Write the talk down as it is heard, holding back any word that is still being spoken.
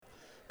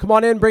Come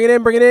on in, bring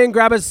it in,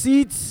 grab a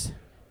seat.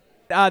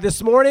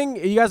 This morning,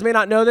 you guys may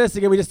not know this,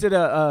 again, we just did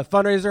a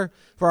fundraiser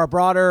for our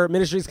broader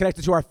ministries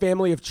connected to our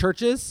family of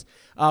churches.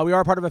 We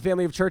are part of a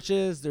family of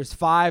churches. There's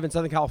 5 in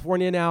Southern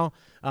California now,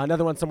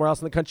 another one somewhere else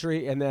in the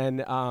country, and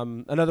then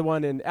another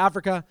one in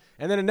Africa,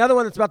 and then another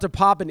one that's about to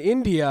pop in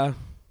India.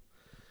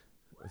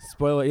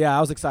 Spoiler, yeah,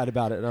 I was excited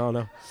about it, I don't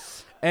know.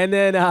 And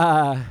then,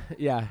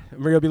 Maria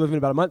will be living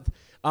about a month.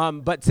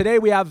 But today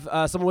we have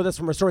someone with us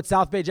from Restored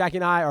South Bay. Jackie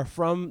and I are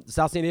from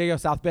South San Diego,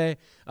 South Bay.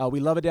 We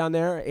love it down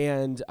there,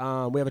 and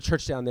we have a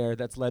church down there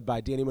that's led by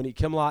Danny Monique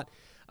Kimlott,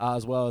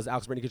 as well as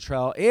Alex Brady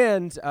Cottrell,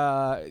 and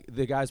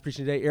the guys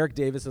preaching today, Eric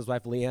Davis and his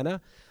wife Leanna.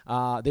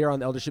 They are on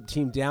the eldership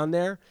team down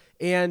there.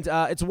 And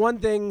it's one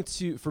thing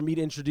for me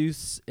to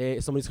introduce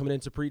somebody who's coming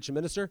in to preach and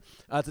minister.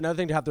 It's another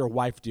thing to have their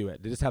wife do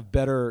it. They just have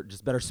better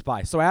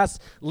spice. So I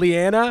asked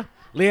Leanna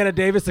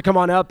Davis to come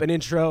on up and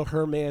intro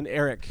her man,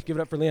 Eric. Give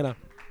it up for Leanna.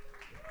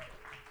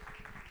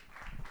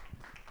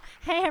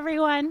 Hey,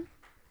 everyone.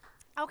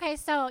 Okay,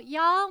 so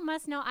y'all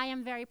must know I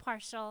am very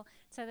partial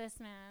to this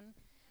man.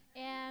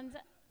 And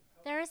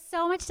there is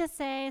so much to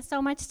say,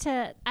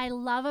 I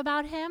love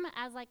about him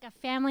as like a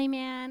family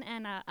man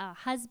and a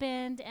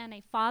husband and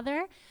a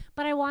father.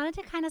 But I wanted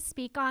to kind of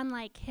speak on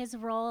like his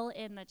role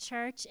in the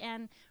church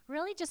and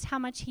really just how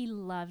much he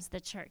loves the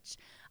church.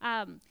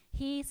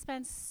 He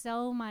spends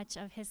so much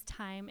of his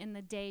time in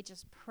the day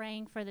just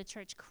praying for the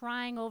church,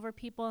 crying over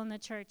people in the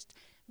church,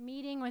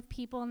 meeting with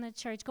people in the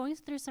church, going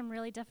through some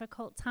really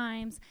difficult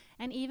times,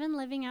 and even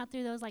living out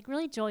through those like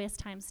really joyous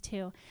times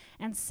too.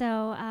 And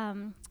so,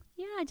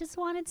 I just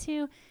wanted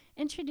to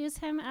introduce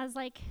him as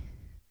like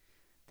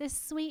this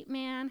sweet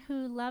man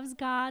who loves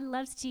God,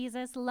 loves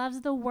Jesus,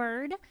 loves the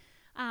Word,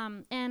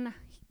 and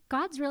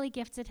God's really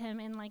gifted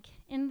him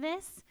in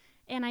this.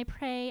 And I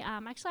pray.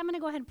 Actually, I'm going to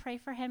go ahead and pray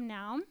for him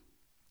now.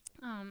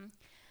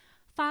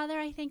 Father,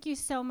 I thank you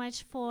so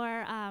much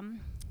for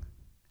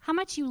how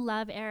much you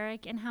love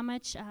Eric and how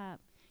much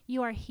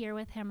you are here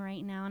with him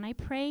right now. And I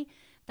pray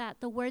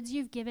that the words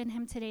you've given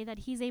him today, that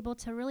he's able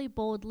to really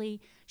boldly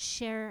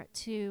share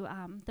to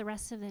the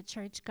rest of the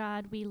church.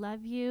 God, we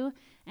love you,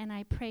 and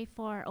I pray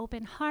for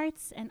open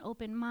hearts and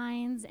open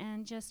minds,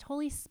 and just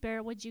Holy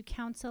Spirit, would you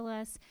counsel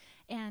us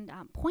and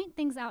point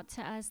things out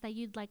to us that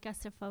you'd like us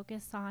to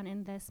focus on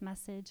in this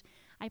message.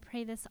 I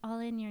pray this all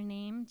in your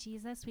name.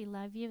 Jesus, we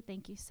love you.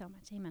 Thank you so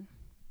much. Amen.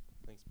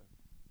 Thanks, man.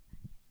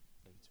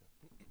 Love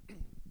you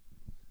too.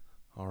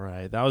 All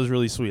right, that was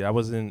really sweet. I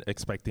wasn't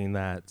expecting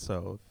that,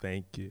 so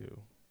thank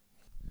you.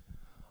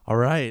 All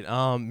right,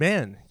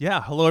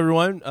 hello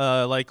everyone.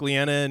 Like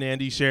Leanna and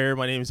Andy shared,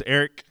 my name is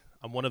Eric.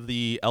 I'm one of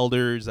the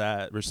elders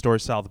at Restore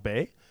South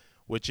Bay,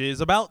 which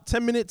is about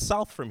 10 minutes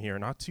south from here,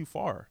 not too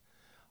far.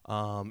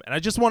 And I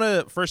just want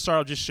to first start,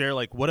 I'll just share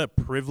like what a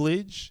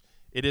privilege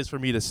it is for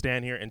me to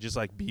stand here and just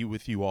like be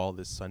with you all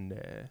this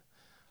Sunday.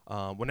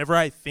 Whenever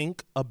I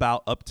think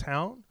about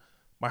Uptown,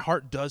 my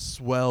heart does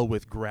swell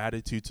with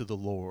gratitude to the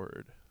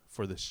Lord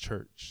for this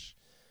church.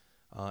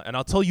 And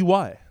I'll tell you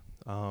why.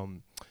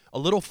 A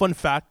little fun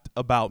fact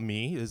about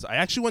me is I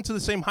actually went to the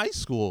same high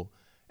school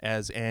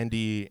as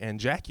Andy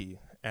and Jackie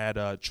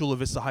at Chula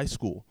Vista High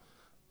School.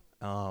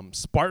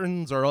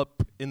 Spartans are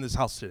up in this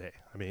house today.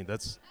 I mean,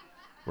 there's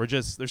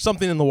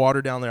something in the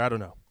water down there. I don't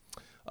know.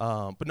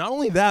 But not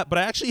only that, but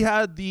I actually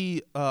had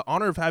the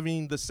honor of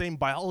having the same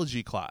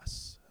biology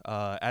class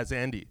as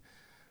Andy.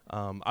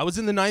 I was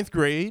in the 9th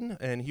grade,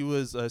 and he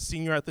was a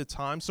senior at the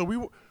time. So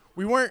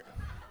we weren't.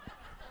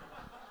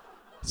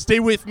 Stay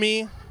with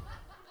me.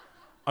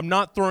 I'm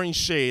not throwing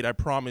shade, I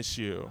promise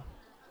you.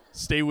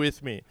 Stay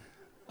with me.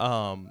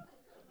 The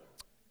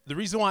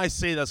reason why I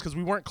say that is because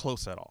we weren't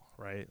close at all,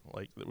 right?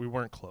 Like, we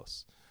weren't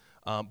close.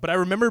 But I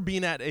remember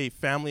being at a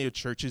family of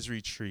churches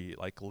retreat,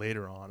 like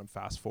later on, I'm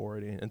fast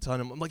forwarding, and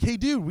telling him, I'm like, hey,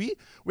 dude, we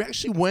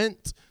actually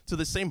went to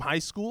the same high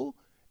school,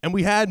 and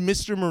we had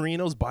Mr.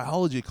 Marino's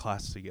biology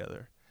class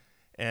together.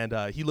 And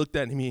he looked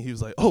at me, and he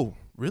was like, oh,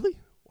 really?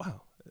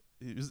 Wow.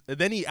 And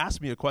then he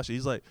asked me a question.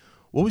 He's like,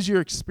 what was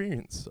your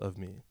experience of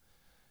me?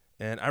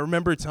 And I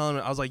remember telling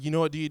him, I was like, you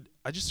know what, dude,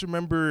 I just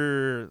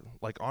remember,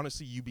 like,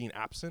 honestly, you being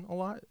absent a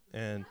lot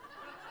and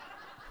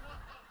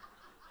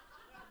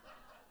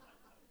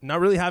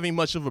not really having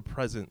much of a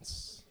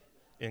presence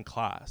in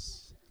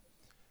class.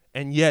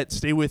 And yet,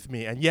 stay with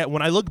me, and yet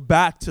when I look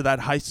back to that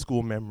high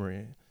school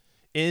memory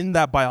in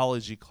that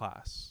biology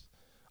class,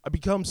 I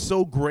become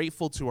so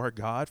grateful to our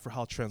God for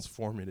how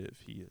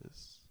transformative he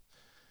is.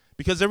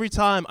 Because every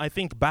time I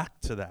think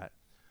back to that,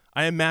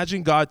 I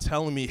imagine God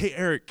telling me, hey,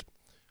 Eric,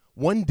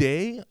 one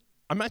day,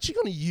 I'm actually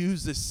going to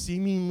use this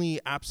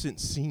seemingly absent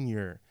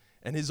senior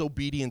and his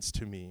obedience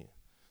to me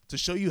to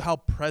show you how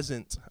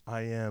present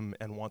I am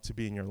and want to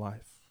be in your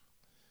life.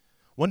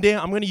 One day,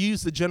 I'm going to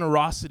use the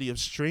generosity of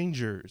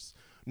strangers,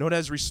 known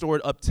as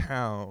Restored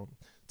Uptown,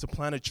 to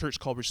plant a church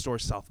called Restore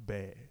South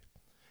Bay.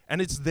 And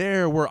it's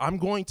there where I'm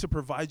going to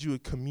provide you a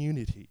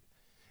community.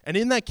 And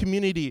in that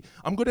community,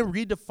 I'm going to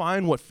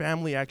redefine what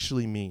family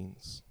actually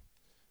means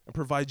and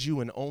provide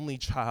you an only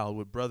child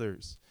with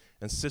brothers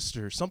and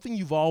sisters, something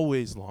you've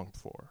always longed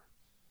for.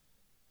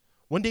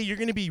 One day you're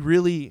going to be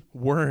really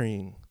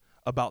worrying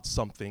about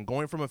something,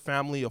 going from a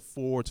family of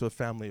 4 to a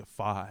family of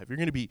 5. You're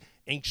going to be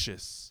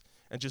anxious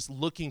and just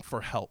looking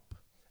for help,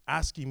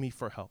 asking me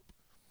for help.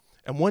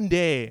 And one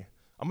day,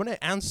 I'm going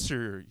to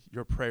answer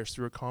your prayers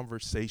through a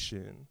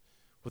conversation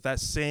with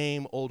that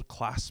same old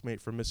classmate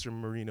from Mr.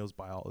 Marino's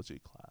biology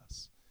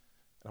class.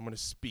 And I'm going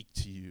to speak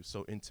to you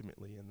so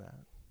intimately in that.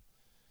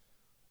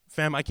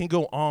 Fam, I can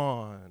go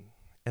on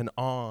and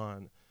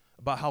on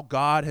about how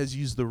God has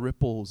used the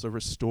ripples of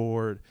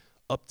Restored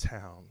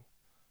Uptown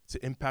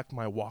to impact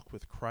my walk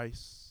with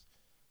Christ,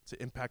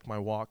 to impact my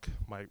walk,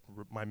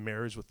 my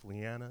marriage with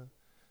Leanna,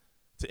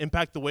 to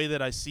impact the way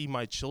that I see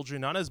my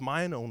children, not as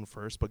mine own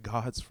first, but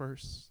God's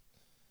first.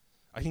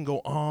 I can go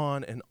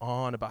on and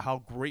on about how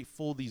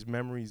grateful these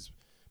memories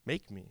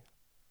make me.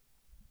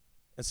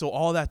 And so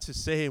all that to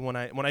say, when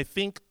I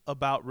think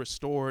about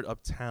Restored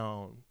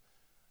Uptown,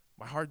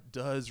 my heart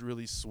does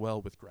really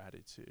swell with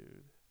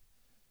gratitude.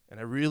 And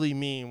I really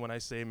mean when I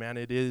say, man,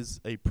 it is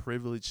a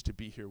privilege to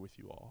be here with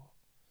you all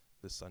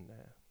this Sunday.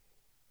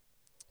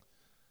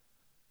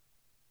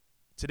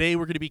 Today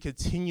we're going to be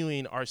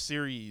continuing our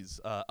series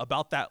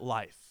about that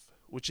life,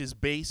 which is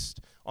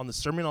based on the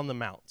Sermon on the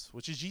Mount,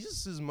 which is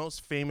Jesus'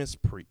 most famous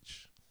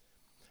preach.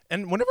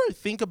 And whenever I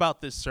think about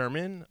this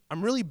sermon,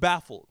 I'm really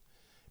baffled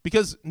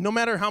because no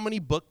matter how many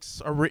books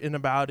are written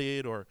about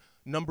it or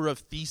number of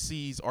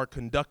theses are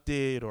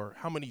conducted or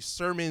how many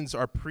sermons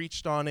are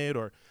preached on it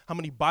or how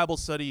many Bible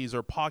studies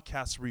or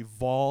podcasts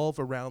revolve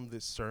around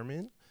this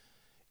sermon,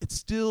 it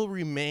still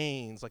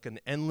remains like an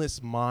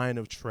endless mine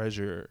of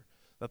treasure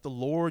that the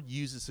Lord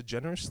uses to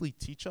generously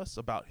teach us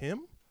about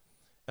him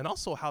and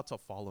also how to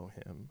follow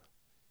him,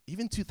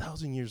 even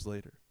 2,000 years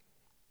later.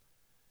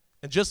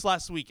 And just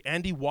last week,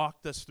 Andy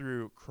walked us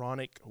through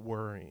chronic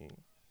worrying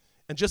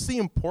and just the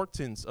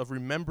importance of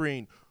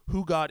remembering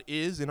who God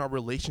is in our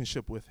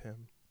relationship with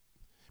him,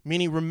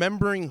 meaning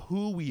remembering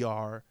who we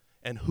are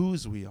and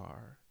whose we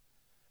are.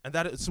 And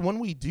that it's when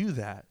we do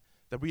that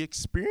we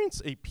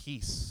experience a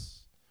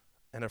peace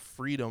and a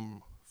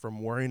freedom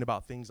from worrying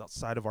about things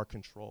outside of our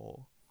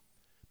control,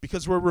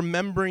 because we're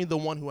remembering the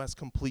one who has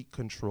complete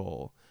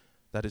control,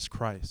 that is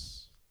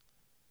Christ.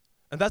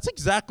 And that's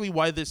exactly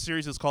why this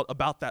series is called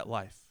About That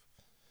Life,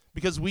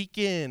 because week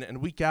in and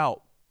week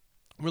out,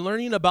 we're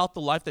learning about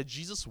the life that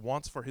Jesus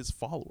wants for his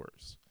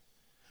followers.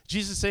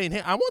 Jesus is saying,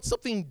 hey, I want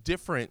something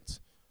different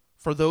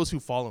for those who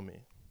follow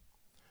me.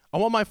 I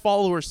want my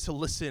followers to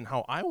listen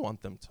how I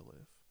want them to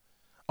live.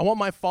 I want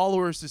my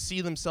followers to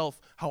see themselves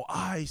how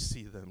I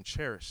see them,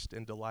 cherished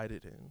and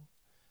delighted in.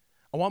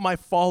 I want my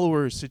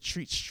followers to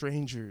treat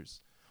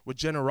strangers with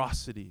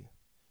generosity,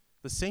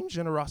 the same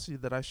generosity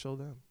that I show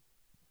them.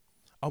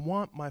 I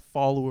want my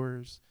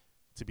followers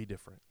to be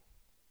different.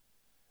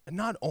 And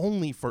not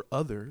only for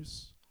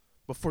others,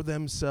 but for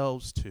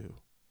themselves too,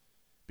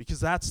 because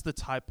that's the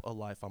type of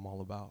life I'm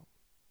all about.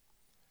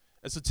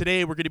 And so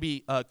today we're going to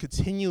be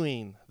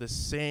continuing the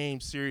same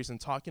series and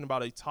talking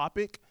about a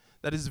topic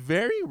that is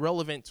very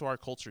relevant to our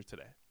culture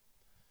today.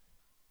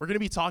 We're going to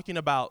be talking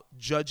about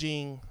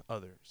judging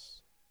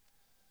others.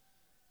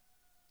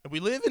 And we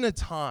live in a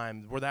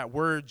time where that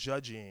word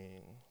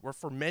judging, where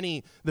for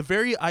many, the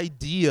very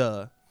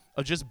idea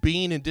of just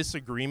being in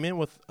disagreement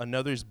with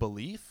another's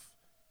belief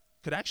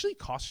could actually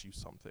cost you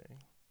something.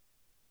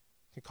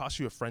 It can cost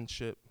you a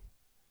friendship,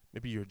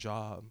 maybe your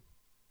job,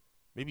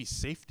 maybe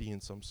safety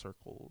in some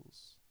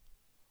circles,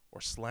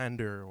 or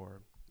slander,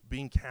 or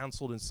being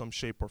canceled in some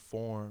shape or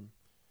form.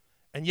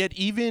 And yet,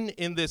 even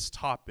in this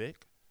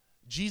topic,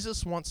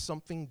 Jesus wants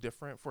something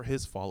different for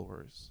his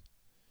followers.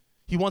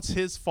 He wants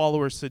his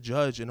followers to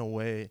judge in a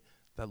way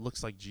that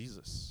looks like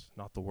Jesus,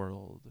 not the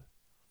world.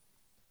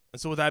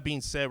 And so with that being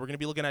said, we're going to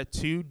be looking at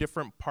 2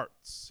 different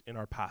parts in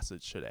our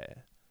passage today.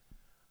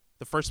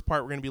 The first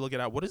part, we're going to be looking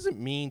at what does it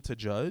mean to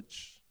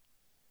judge?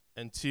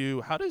 And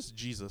 2, how does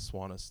Jesus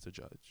want us to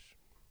judge?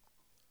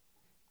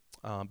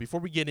 Before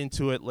we get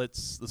into it,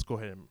 let's go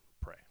ahead and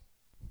pray.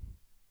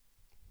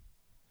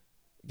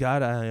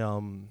 God,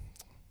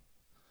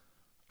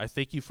 I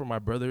thank you for my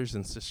brothers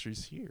and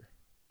sisters here.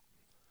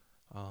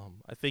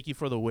 I thank you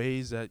for the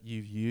ways that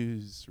you've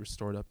used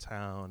Restored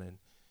Uptown, and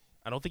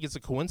I don't think it's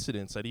a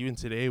coincidence that even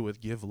today with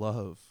Give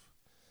Love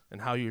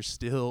and how you're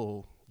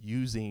still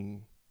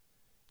using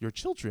your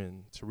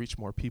children to reach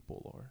more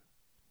people, Lord,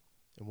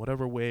 in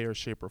whatever way or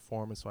shape or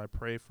form. And so I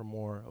pray for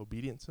more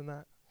obedience in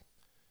that.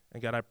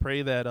 And God, I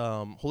pray that,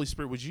 Holy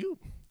Spirit, would you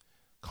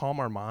calm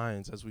our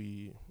minds as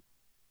we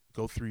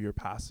go through your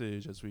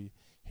passage, as we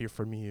hear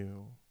from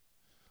you?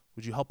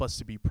 Would you help us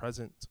to be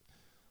present?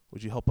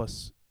 Would you help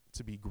us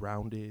to be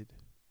grounded,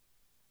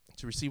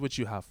 to receive what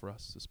you have for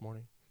us this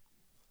morning?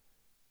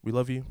 We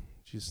love you. In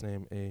Jesus'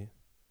 name,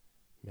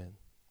 amen.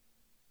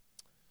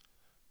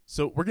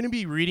 So we're going to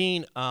be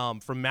reading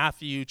from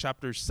Matthew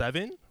chapter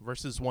 7,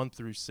 verses 1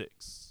 through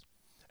 6.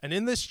 And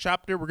in this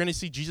chapter, we're going to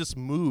see Jesus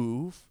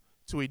move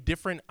to a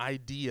different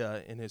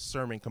idea in his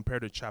sermon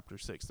compared to chapter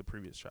 6, the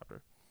previous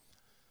chapter.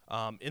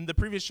 In the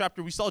previous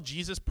chapter, we saw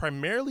Jesus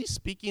primarily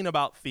speaking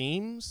about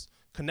themes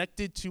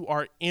connected to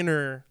our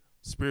inner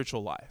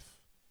spiritual life.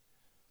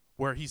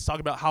 where he's talking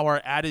about how our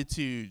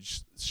attitude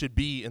should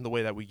be in the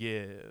way that we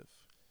give,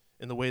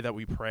 in the way that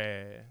we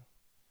pray,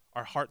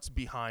 our hearts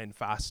behind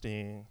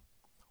fasting,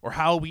 or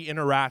how we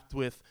interact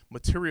with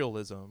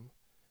materialism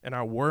and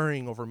our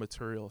worrying over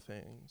material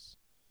things.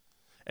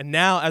 And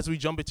now, as we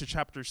jump into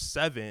chapter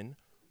 7,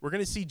 we're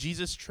going to see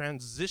Jesus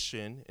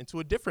transition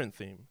into a different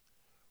theme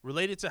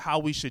related to how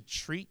we should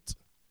treat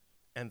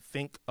and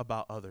think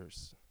about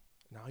others.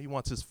 Now he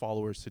wants his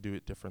followers to do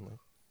it differently.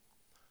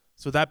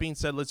 So that being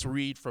said, let's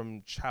read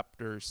from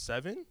chapter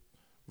 7,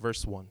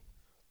 verse 1.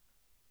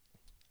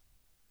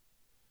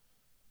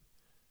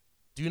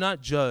 Do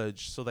not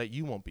judge so that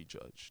you won't be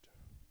judged,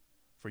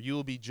 for you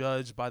will be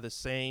judged by the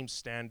same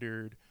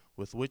standard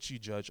with which you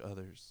judge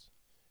others,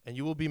 and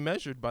you will be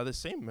measured by the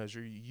same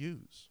measure you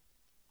use.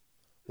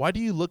 Why do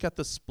you look at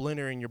the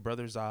splinter in your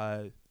brother's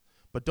eye,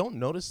 but don't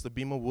notice the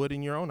beam of wood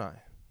in your own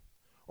eye?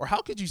 Or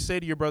how could you say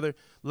to your brother,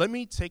 let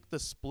me take the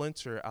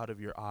splinter out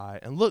of your eye,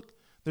 and look,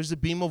 there's a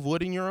beam of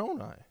wood in your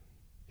own eye?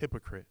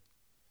 Hypocrite.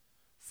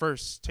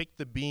 First, take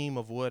the beam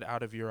of wood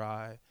out of your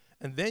eye,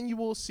 and then you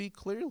will see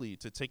clearly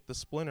to take the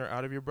splinter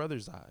out of your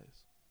brother's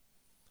eyes.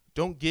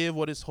 Don't give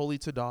what is holy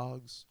to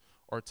dogs,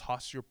 or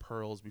toss your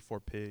pearls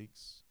before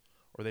pigs,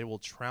 or they will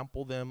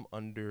trample them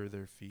under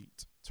their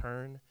feet.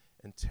 Turn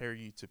and tear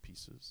you to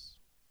pieces.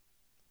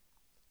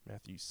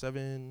 Matthew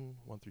 7,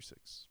 1-6.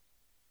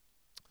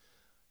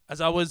 As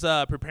I was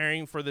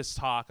preparing for this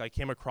talk, I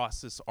came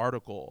across this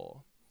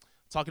article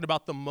talking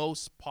about the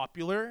most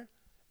popular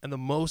and the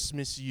most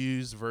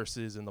misused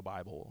verses in the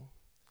Bible.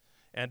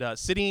 And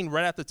sitting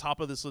right at the top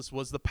of this list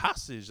was the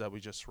passage that we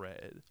just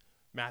read,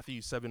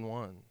 Matthew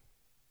 7:1.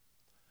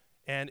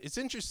 And it's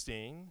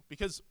interesting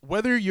because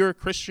whether you're a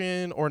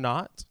Christian or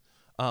not,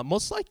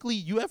 most likely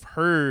you have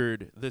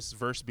heard this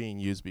verse being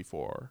used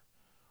before,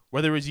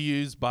 whether it was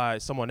used by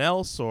someone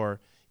else or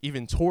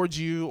even towards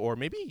you, or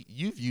maybe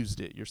you've used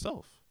it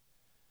yourself.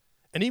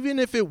 And even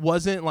if it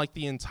wasn't like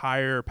the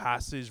entire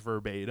passage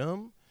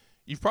verbatim,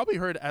 you've probably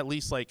heard at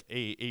least like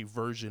a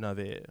version of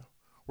it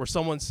where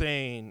someone's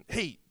saying,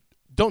 hey,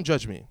 don't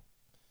judge me.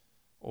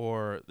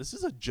 Or this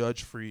is a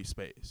judge-free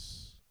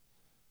space.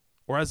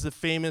 Or as the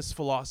famous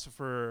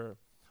philosopher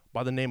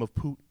by the name of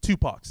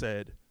Tupac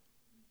said,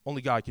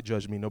 only God could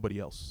judge me, nobody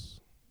else.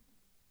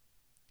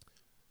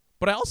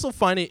 But I also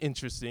find it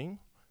interesting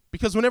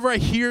because whenever I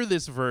hear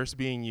this verse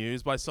being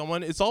used by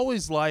someone, it's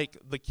always like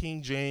the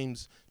King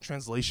James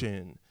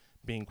translation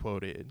being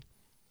quoted.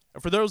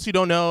 And for those who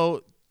don't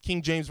know,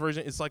 King James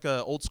Version is like an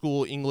old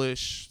school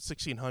English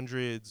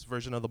 1600s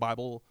version of the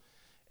Bible.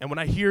 And when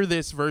I hear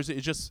this verse,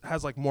 it just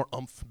has like more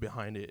oomph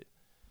behind it.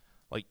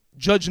 Like,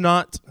 judge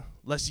not,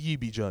 lest ye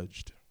be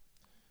judged.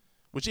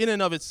 Which in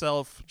and of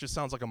itself just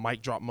sounds like a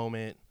mic drop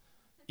moment.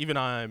 Even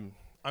I'm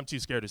too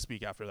scared to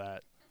speak after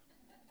that.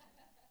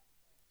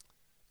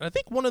 And I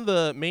think one of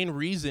the main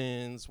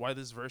reasons why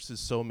this verse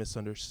is so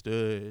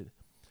misunderstood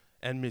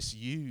and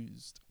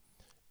misused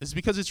is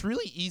because it's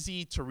really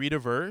easy to read a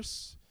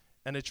verse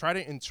and to try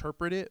to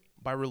interpret it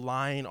by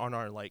relying on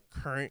our like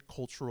current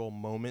cultural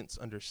moment's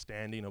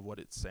understanding of what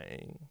it's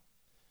saying,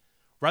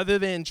 rather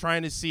than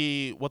trying to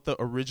see what the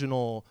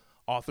original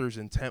author's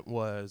intent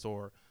was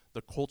or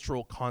the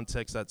cultural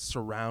context that's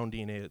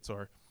surrounding it,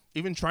 or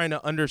even trying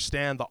to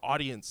understand the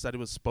audience that it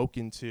was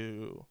spoken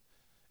to.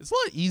 It's a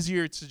lot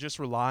easier to just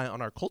rely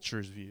on our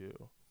culture's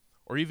view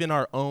or even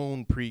our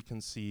own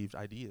preconceived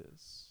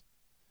ideas.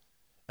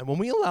 And when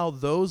we allow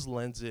those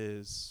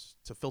lenses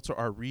to filter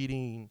our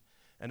reading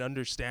and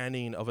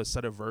understanding of a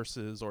set of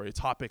verses or a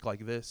topic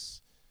like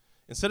this,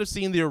 instead of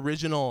seeing the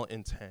original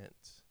intent,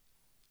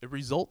 it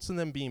results in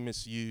them being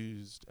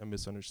misused and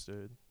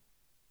misunderstood.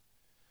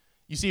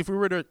 You see, if we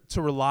were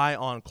to rely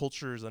on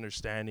culture's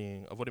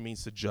understanding of what it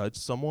means to judge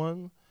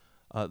someone,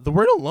 the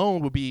word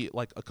alone would be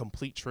like a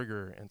complete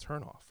trigger and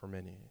turnoff for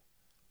many.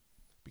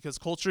 Because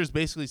culture is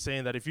basically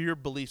saying that if your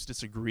beliefs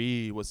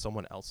disagree with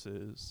someone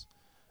else's,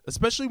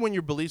 especially when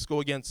your beliefs go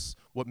against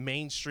what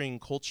mainstream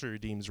culture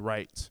deems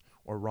right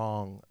or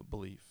wrong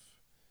belief,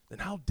 then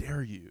how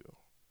dare you?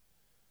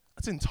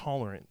 That's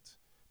intolerant,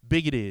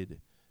 bigoted,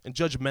 and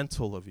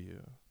judgmental of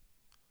you.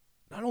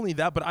 Not only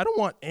that, but I don't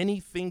want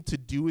anything to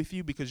do with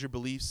you because your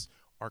beliefs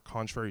are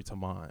contrary to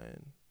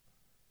mine.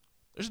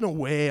 There's no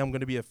way I'm going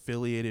to be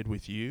affiliated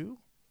with you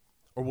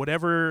or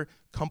whatever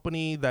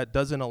company that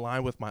doesn't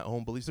align with my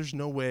own beliefs. There's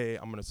no way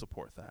I'm going to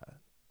support that.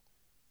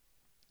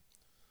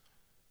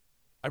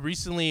 I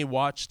recently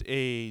watched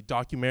a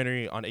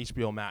documentary on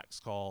HBO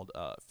Max called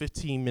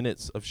 15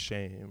 Minutes of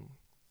Shame.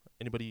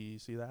 Anybody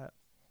see that?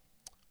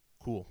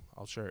 Cool,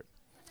 I'll share it.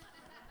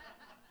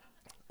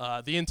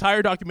 The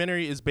entire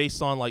documentary is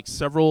based on like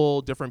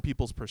several different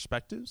people's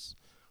perspectives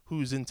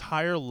whose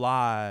entire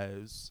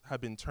lives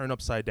have been turned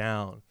upside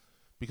down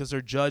because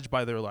they're judged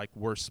by their like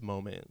worst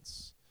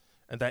moments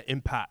and the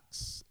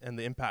impacts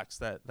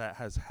that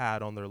has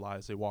had on their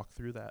lives. They walk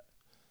through that,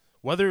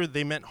 whether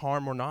they meant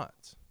harm or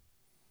not.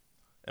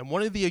 And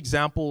one of the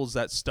examples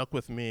that stuck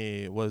with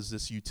me was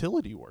this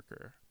utility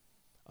worker.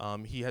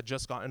 He had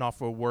just gotten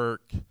off of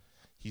work.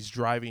 He's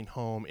driving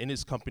home in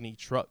his company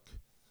truck.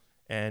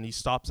 and he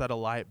stops at a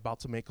light about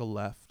to make a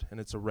left, and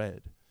it's a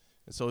red.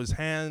 And so his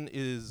hand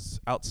is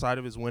outside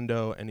of his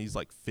window, and he's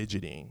like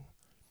fidgeting.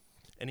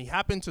 And he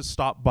happened to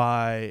stop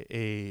by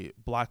a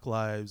Black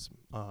Lives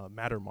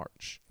Matter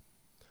march.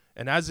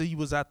 And as he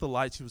was at the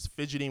lights, he was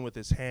fidgeting with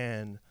his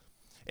hand,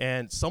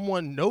 and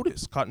someone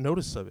caught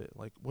notice of it.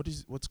 Like,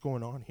 what's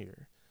going on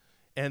here?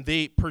 And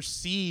they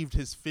perceived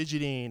his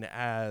fidgeting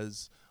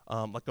as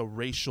like a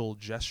racial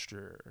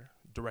gesture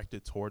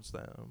directed towards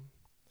them.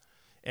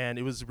 And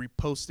it was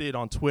reposted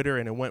on Twitter,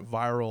 and it went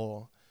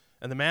viral.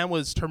 And the man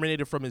was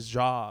terminated from his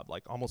job,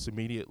 like almost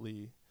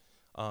immediately,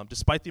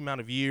 despite the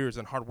amount of years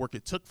and hard work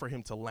it took for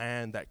him to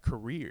land that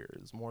career.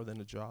 It's more than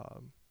a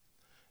job.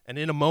 And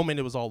in a moment,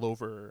 it was all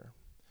over.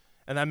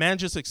 And that man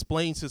just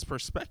explains his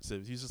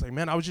perspective. He's just like,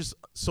 man, I was just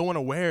so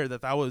unaware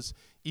that was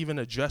even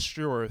a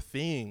gesture or a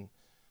thing.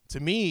 To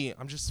me,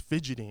 I'm just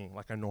fidgeting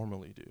like I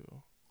normally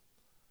do.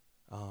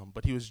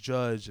 But he was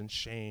judged and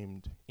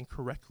shamed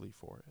incorrectly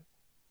for it.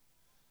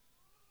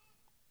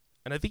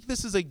 And I think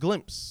this is a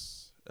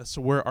glimpse as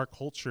to where our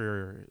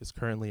culture is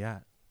currently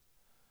at.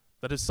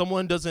 That if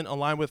someone doesn't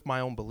align with my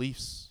own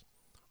beliefs,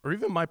 or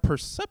even my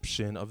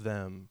perception of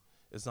them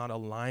is not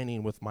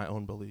aligning with my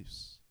own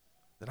beliefs,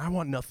 then I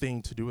want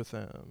nothing to do with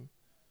them.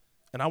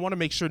 And I want to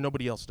make sure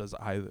nobody else does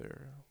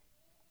either.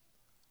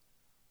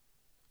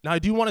 Now, I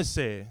do want to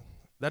say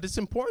that it's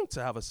important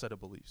to have a set of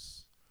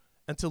beliefs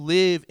and to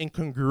live in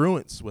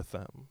congruence with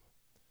them.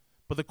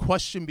 But the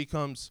question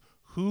becomes,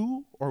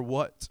 who or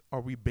what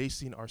are we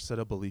basing our set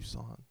of beliefs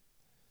on?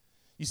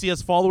 You see,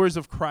 as followers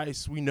of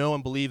Christ, we know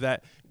and believe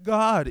that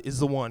God is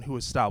the one who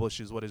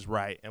establishes what is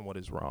right and what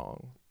is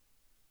wrong.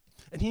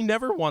 And he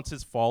never wants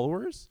his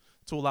followers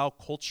to allow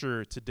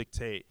culture to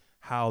dictate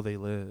how they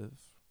live,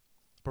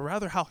 but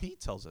rather how he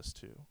tells us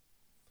to.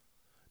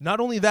 Not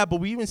only that,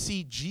 but we even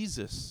see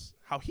Jesus,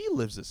 how he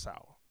lives this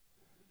out,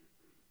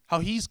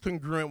 how he's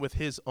congruent with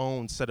his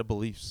own set of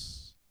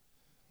beliefs.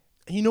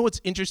 And you know what's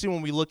interesting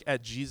when we look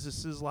at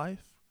Jesus's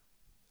life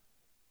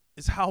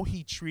is how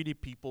he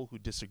treated people who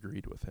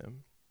disagreed with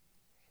him.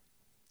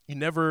 You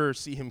never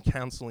see him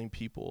canceling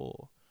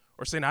people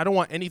or saying, I don't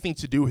want anything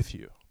to do with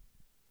you,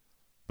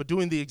 but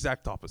doing the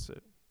exact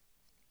opposite,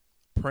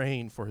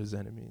 praying for his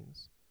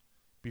enemies,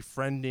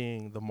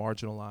 befriending the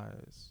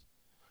marginalized,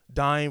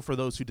 dying for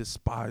those who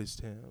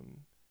despised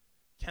him,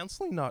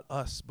 canceling not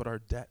us but our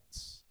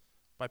debts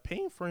by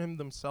paying for him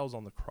themselves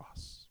on the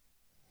cross.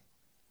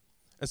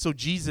 And so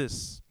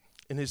Jesus,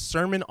 in his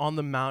Sermon on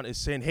the Mount, is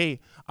saying, hey,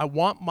 I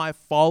want my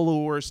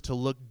followers to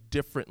look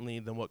differently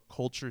than what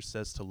culture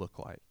says to look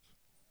like.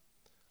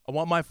 I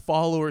want my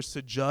followers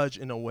to judge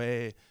in a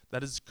way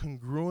that is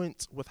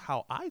congruent with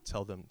how I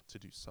tell them to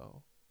do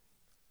so.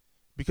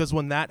 Because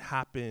when that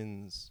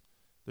happens,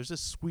 there's a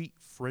sweet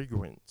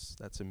fragrance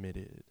that's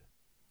emitted,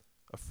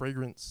 a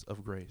fragrance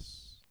of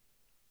grace.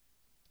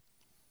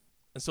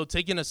 And so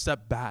taking a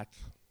step back,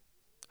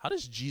 how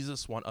does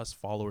Jesus want us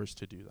followers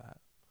to do that?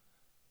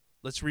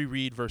 Let's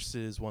reread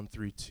verses 1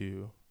 through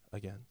 2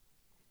 again.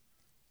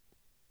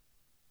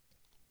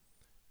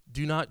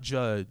 Do not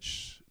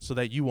judge so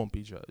that you won't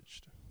be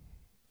judged.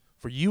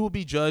 For you will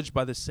be judged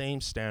by the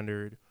same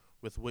standard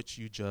with which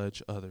you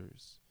judge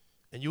others,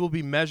 and you will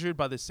be measured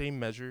by the same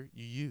measure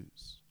you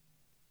use.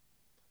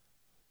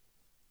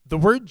 The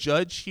word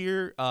judge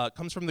here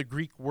comes from the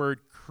Greek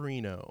word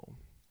krino.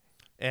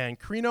 And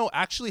krino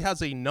actually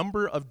has a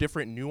number of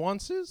different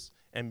nuances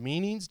and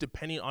meanings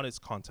depending on its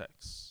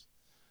context.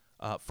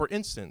 For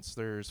instance,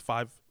 there's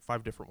five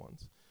different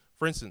ones.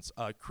 For instance,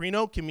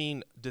 krino can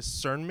mean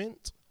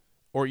discernment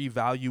or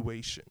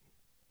evaluation.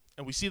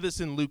 And we see this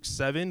in Luke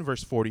 7,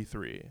 verse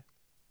 43.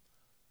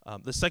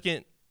 The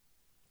second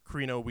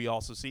krino we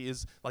also see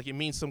is like it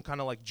means some kind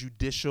of like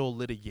judicial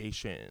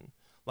litigation,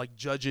 like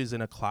judges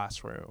in a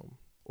classroom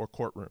or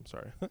courtroom,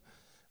 sorry.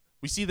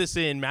 We see this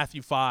in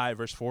Matthew 5,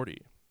 verse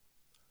 40.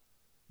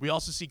 We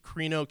also see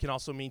krino can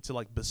also mean to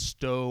like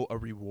bestow a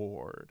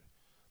reward,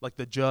 like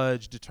the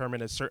judge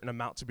determined a certain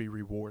amount to be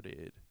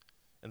rewarded.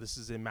 And this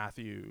is in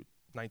Matthew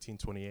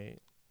 19:28.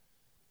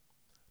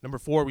 Number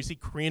 4, we see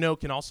krino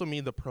can also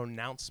mean the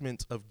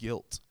pronouncement of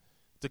guilt,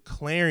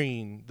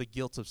 declaring the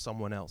guilt of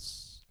someone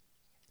else.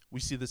 We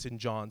see this in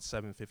John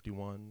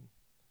 7:51.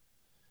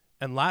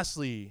 And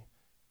lastly,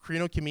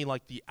 krino can mean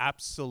like the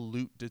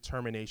absolute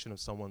determination of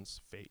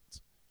someone's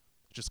fate,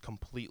 just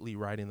completely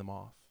writing them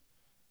off.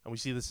 And we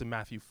see this in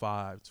Matthew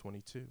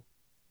 5:22.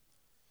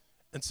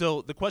 And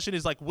so the question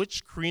is like,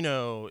 which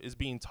krino is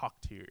being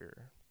talked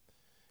here?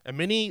 And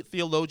many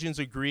theologians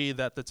agree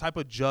that the type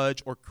of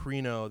judge or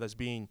krino that's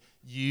being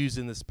used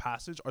in this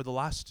passage are the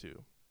last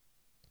two.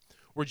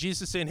 Where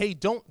Jesus is saying, hey,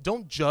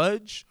 don't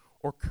judge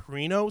or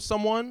krino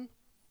someone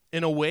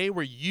in a way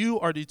where you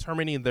are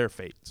determining their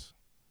fate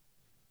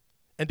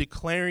and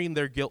declaring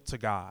their guilt to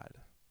God.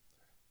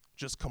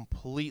 Just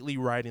completely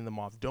writing them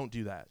off. Don't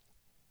do that.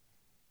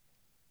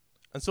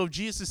 And so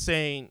Jesus is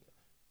saying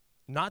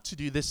not to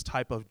do this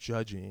type of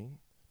judging.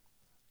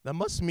 That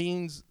must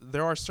mean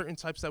there are certain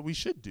types that we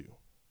should do.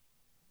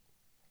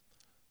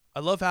 I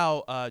love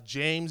how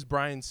James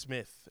Bryan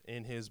Smith,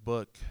 in his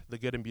book, The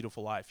Good and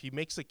Beautiful Life, he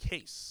makes a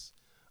case.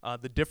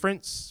 The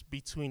difference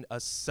between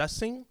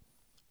assessing,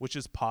 which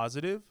is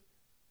positive,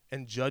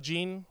 and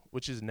judging,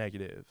 which is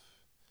negative.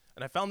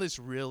 And I found this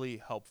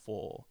really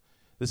helpful.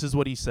 This is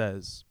what he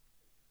says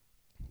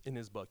in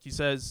his book. He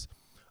says,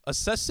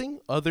 assessing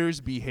others'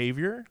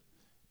 behavior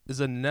is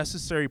a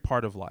necessary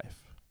part of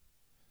life.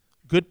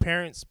 Good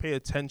parents pay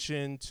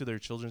attention to their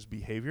children's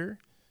behavior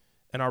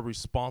and are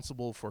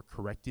responsible for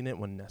correcting it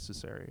when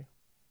necessary.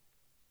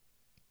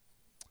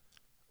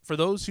 For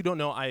those who don't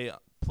know, I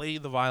play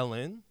the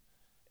violin,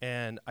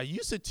 and I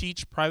used to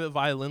teach private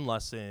violin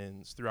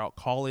lessons throughout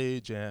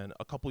college and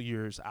a couple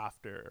years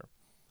after.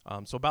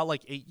 So about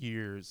like 8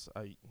 years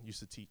I used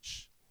to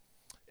teach.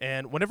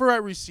 And whenever I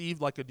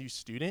received like a new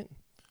student,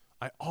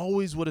 I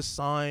always would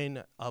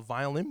assign a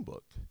violin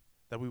book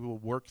that we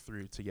would work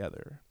through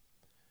together.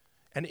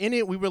 And in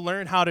it, we would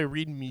learn how to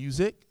read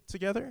music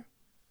together.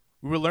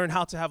 We would learn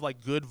how to have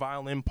like good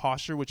violin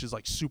posture, which is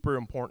like super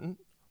important.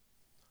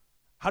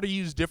 How to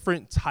use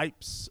different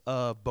types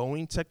of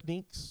bowing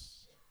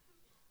techniques.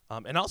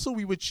 And also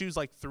we would choose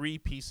like 3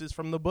 pieces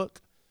from the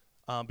book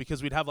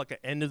because we'd have like an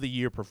end of the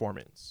year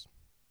performance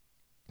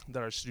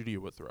that our studio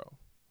would throw.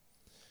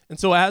 And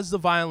so as the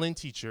violin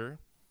teacher,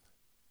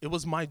 it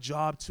was my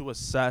job to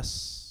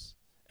assess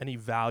and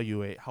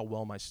evaluate how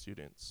well my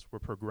students were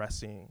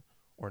progressing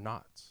or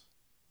not.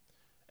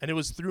 And it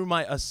was through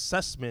my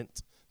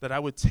assessment that I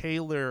would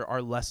tailor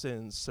our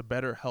lessons to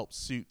better help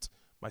suit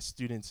my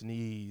students'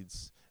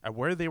 needs and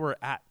where they were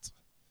at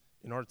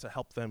in order to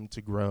help them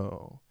to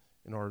grow,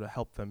 in order to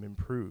help them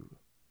improve.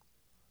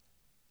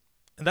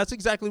 And that's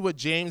exactly what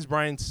James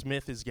Bryan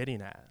Smith is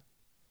getting at.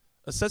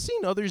 Assessing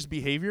others'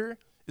 behavior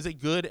is a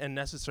good and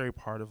necessary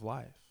part of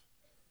life.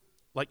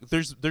 Like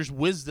there's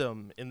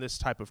wisdom in this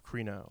type of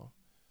krino.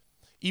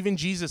 Even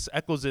Jesus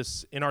echoes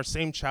this in our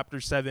same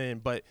chapter 7,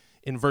 but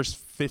in verse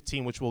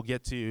 15, which we'll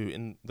get to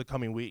in the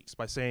coming weeks,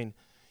 by saying,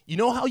 you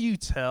know how you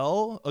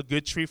tell a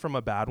good tree from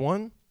a bad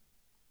one?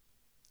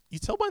 You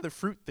tell by the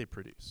fruit they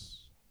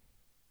produce.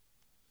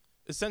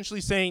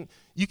 Essentially saying,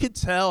 you could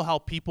tell how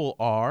people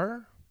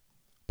are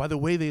by the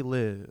way they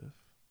live,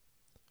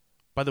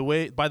 by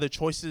the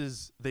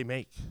choices they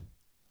make,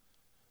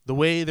 the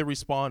way they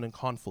respond in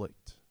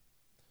conflict,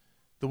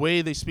 the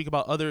way they speak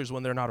about others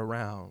when they're not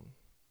around,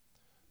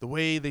 the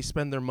way they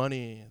spend their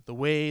money, the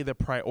way they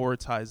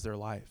prioritize their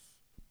life.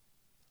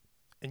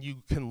 And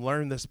you can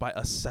learn this by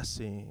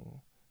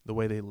assessing the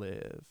way they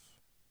live.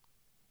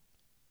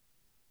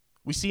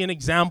 We see an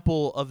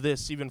example of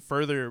this even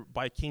further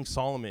by King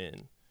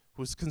Solomon,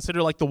 who was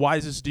considered like the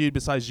wisest dude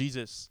besides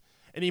Jesus.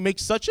 And he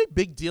makes such a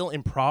big deal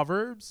in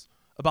Proverbs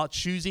about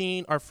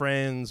choosing our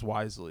friends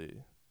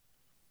wisely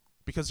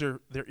because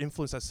their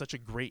influence has such a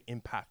great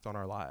impact on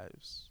our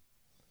lives,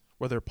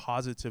 whether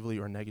positively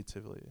or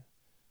negatively.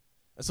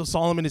 And so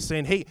Solomon is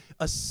saying, hey,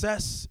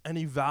 assess and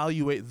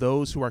evaluate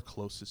those who are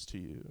closest to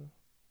you.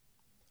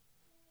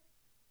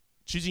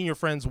 Choosing your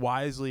friends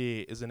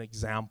wisely is an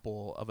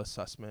example of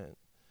assessment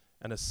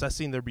and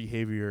assessing their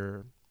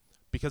behavior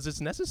because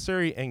it's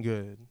necessary and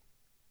good.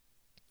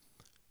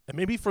 And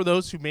maybe for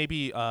those who may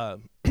be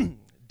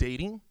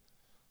dating,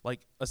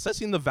 like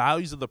assessing the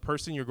values of the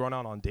person you're going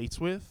out on dates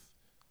with,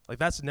 like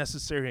that's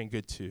necessary and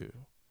good too.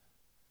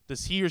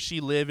 Does he or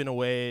she live in a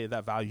way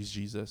that values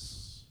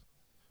Jesus?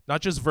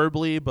 Not just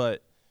verbally,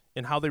 but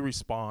in how they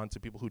respond to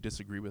people who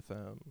disagree with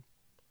them,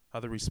 how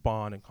they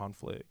respond in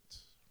conflict.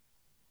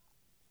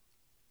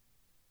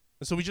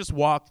 And so we just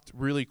walked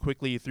really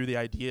quickly through the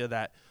idea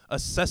that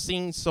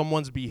assessing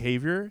someone's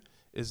behavior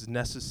is a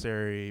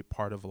necessary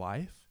part of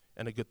life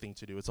and a good thing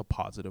to do. It's a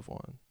positive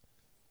one.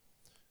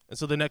 And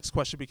so the next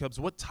question becomes,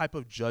 what type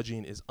of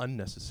judging is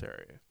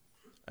unnecessary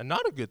and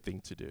not a good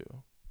thing to do?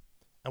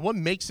 And what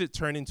makes it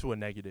turn into a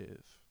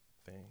negative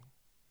thing?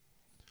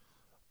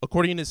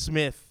 According to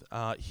Smith,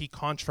 he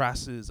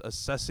contrasts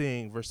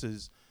assessing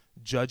versus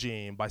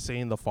judging by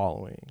saying the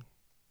following.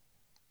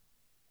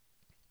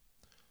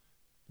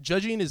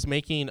 Judging is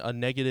making a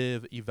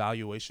negative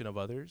evaluation of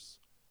others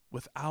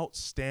without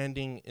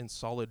standing in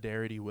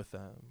solidarity with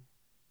them.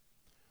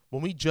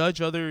 When we judge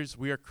others,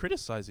 we are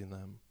criticizing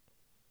them,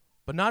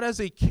 but not as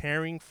a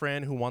caring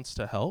friend who wants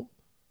to help.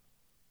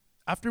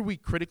 After we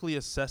critically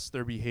assess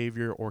their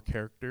behavior or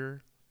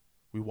character,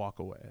 we walk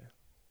away.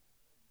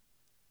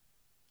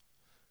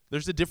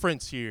 There's a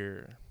difference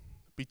here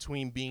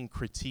between being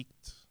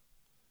critiqued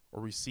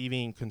or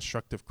receiving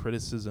constructive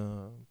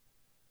criticism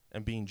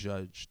and being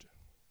judged.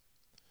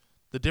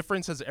 The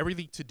difference has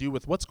everything to do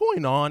with what's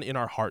going on in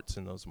our hearts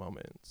in those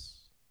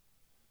moments.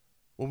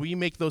 When we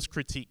make those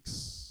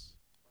critiques,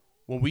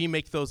 when we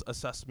make those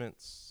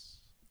assessments,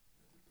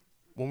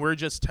 when we're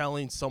just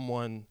telling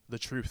someone the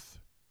truth,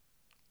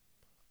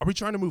 are we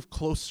trying to move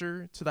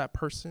closer to that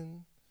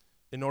person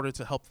in order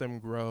to help them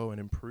grow and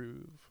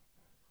improve?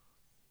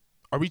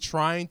 Are we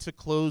trying to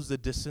close the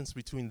distance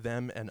between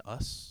them and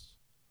us,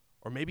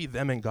 or maybe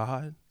them and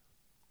God,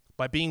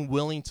 by being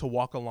willing to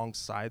walk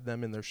alongside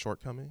them in their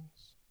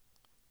shortcomings?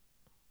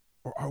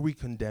 Or are we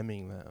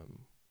condemning them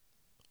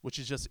which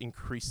is just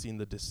increasing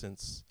the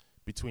distance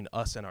between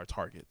us and our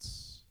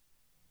targets.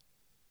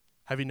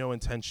 Having no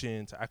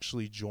intention to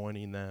actually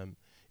joining them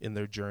in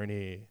their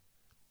journey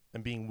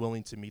and being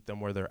willing to meet them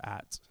where they're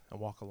at and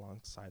walk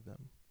alongside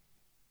them.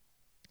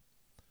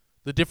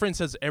 The difference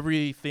has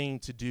everything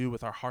to do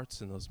with our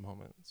hearts in those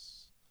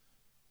moments,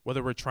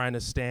 whether we're trying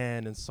to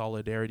stand in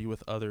solidarity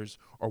with others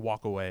or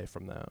walk away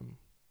from them.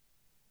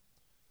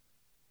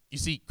 You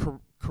see,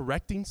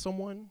 correcting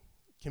someone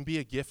can be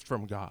a gift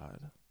from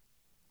God,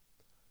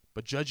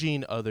 but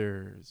judging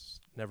others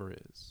never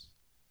is,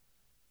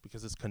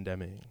 because it's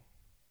condemning.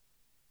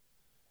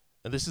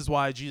 And this is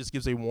why Jesus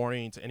gives a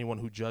warning to anyone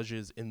who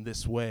judges in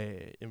this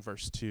way in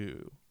verse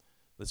 2.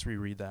 Let's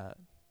reread that.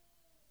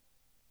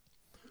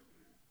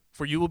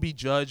 For you will be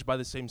judged by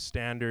the same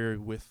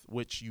standard with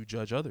which you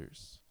judge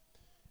others,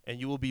 and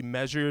you will be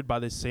measured by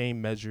the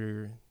same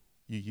measure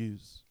you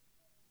use.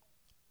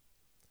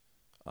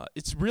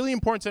 It's really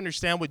important to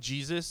understand what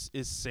Jesus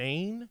is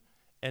saying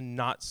and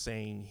not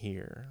saying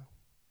here.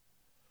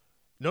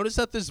 Notice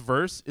that this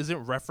verse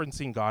isn't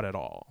referencing God at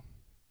all.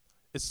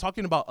 It's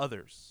talking about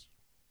others.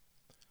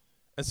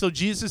 And so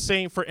Jesus is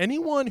saying, for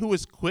anyone who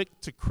is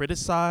quick to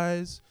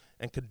criticize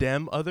and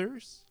condemn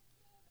others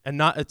and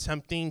not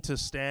attempting to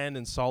stand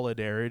in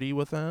solidarity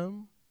with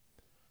them,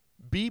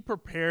 be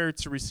prepared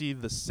to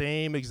receive the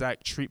same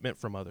exact treatment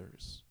from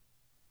others.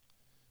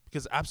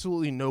 Because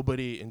absolutely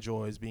nobody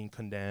enjoys being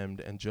condemned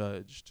and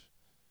judged,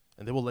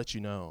 and they will let you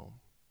know.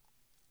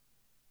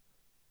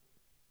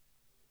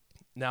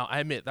 Now, I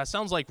admit, that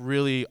sounds like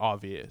really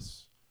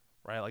obvious,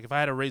 right? Like if I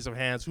had a raise of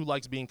hands, who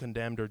likes being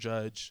condemned or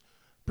judged?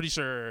 Pretty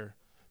sure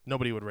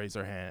nobody would raise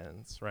their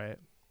hands, right?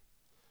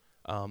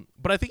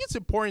 But I think it's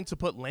important to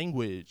put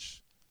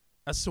language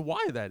as to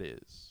why that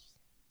is.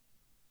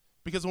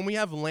 Because when we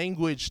have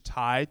language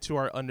tied to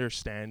our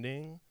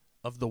understanding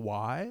of the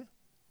why,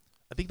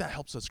 I think that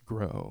helps us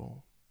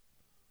grow.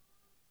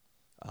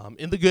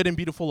 In The Good and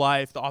Beautiful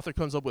Life, the author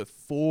comes up with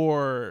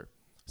 4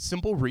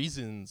 simple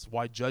reasons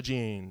why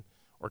judging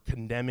or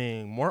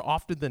condemning more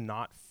often than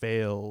not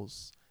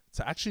fails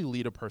to actually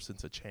lead a person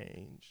to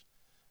change.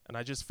 And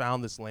I just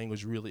found this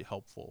language really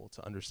helpful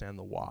to understand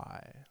the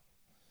why.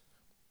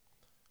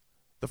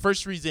 The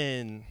first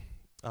reason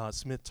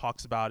Smith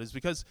talks about is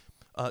because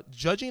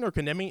judging or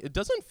condemning, it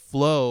doesn't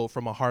flow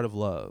from a heart of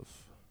love.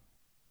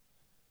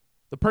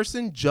 The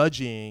person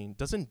judging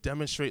doesn't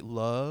demonstrate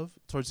love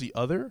towards the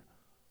other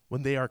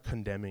when they are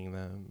condemning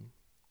them.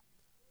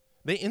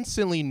 They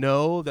instantly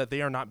know that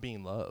they are not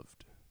being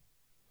loved.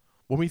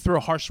 When we throw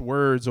harsh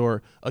words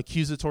or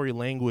accusatory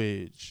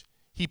language,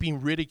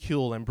 heaping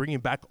ridicule and bringing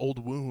back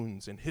old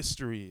wounds and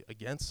history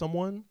against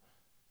someone,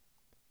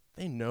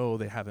 they know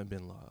they haven't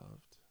been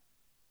loved.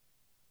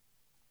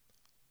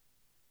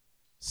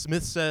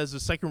 Smith says the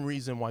second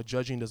reason why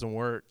judging doesn't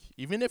work,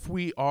 even if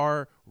we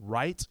are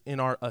right in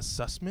our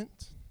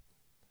assessment,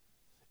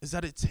 is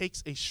that it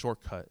takes a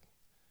shortcut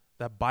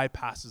that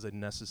bypasses a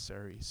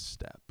necessary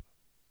step.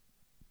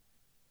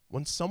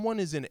 When someone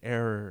is in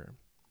error,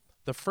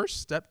 the first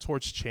step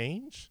towards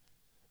change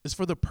is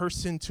for the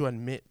person to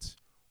admit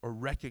or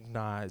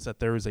recognize that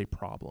there is a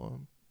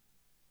problem.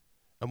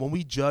 And when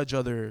we judge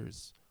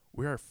others,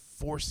 we are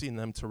forcing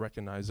them to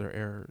recognize their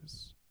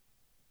errors.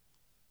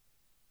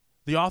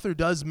 The author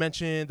does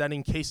mention that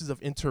in cases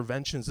of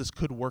interventions, this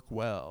could work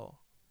well.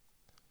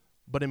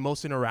 But in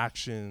most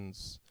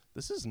interactions,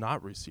 this is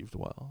not received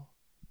well.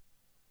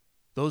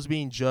 Those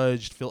being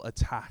judged feel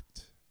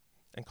attacked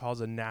and cause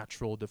a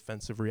natural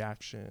defensive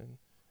reaction,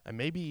 and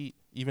maybe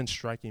even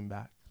striking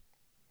back.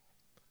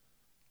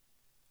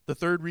 The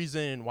third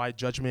reason why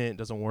judgment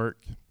doesn't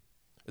work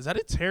is that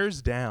it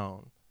tears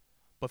down,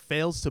 but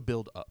fails to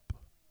build up.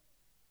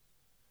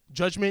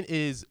 Judgment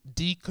is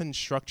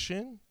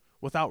deconstruction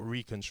without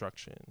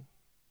reconstruction.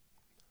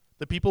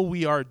 The people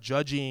we are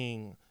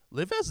judging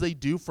live as they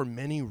do for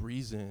many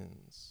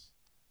reasons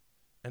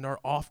and are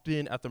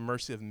often at the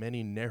mercy of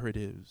many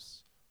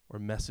narratives or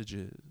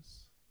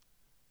messages.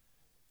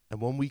 And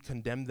when we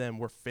condemn them,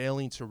 we're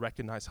failing to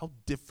recognize how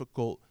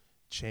difficult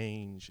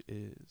change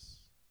is.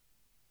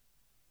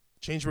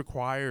 Change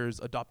requires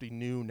adopting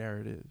new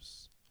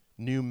narratives,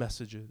 new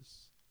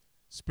messages,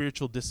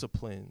 spiritual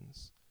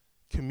disciplines,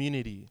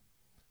 community,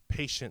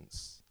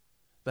 patience,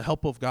 the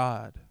help of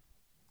God.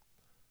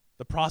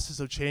 The process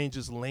of change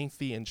is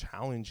lengthy and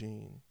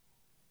challenging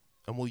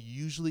and will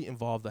usually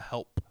involve the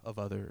help of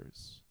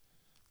others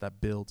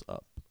that builds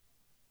up.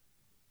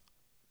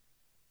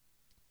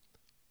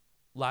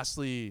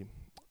 Lastly,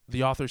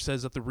 the author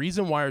says that the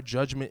reason why our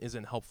judgment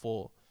isn't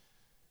helpful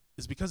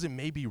is because it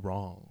may be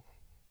wrong.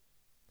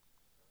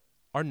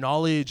 Our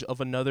knowledge of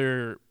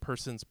another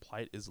person's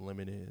plight is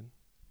limited.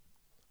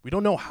 We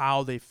don't know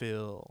how they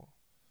feel,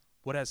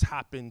 what has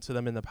happened to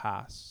them in the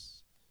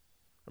past,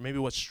 or maybe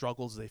what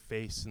struggles they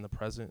face in the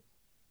present.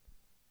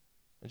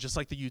 And just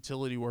like the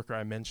utility worker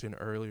I mentioned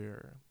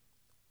earlier,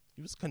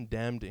 he was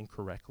condemned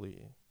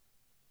incorrectly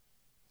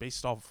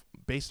based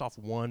off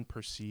one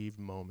perceived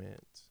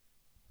moment.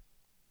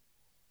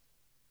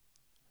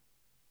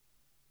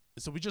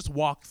 So we just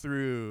walk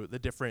through the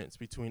difference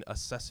between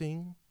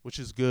assessing, which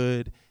is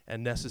good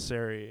and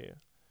necessary,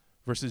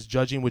 versus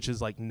judging, which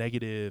is like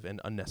negative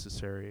and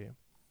unnecessary.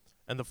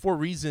 And the 4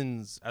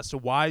 reasons as to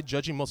why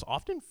judging most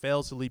often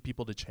fails to lead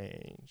people to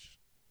change.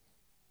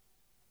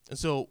 And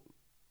so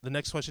the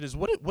next question is,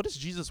 what does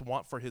Jesus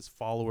want for his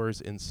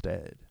followers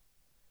instead?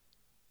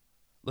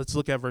 Let's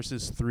look at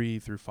verses 3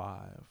 through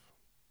 5.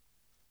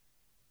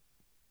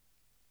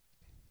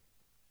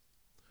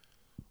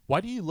 Why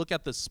do you look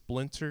at the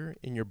splinter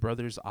in your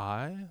brother's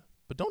eye,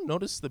 but don't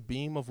notice the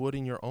beam of wood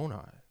in your own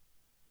eye?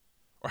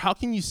 Or how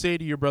can you say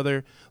to your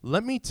brother,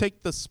 let me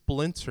take the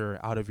splinter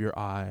out of your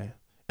eye,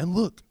 and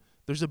look,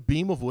 there's a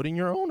beam of wood in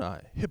your own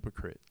eye?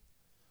 Hypocrite.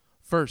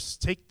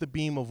 First, take the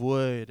beam of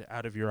wood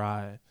out of your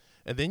eye,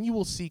 and then you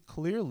will see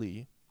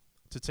clearly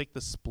to take the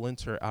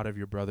splinter out of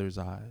your brother's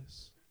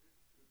eyes.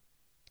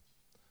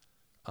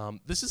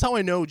 This is how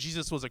I know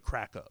Jesus was a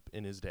crack up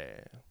in his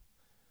day.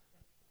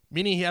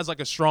 Meaning he has like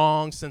a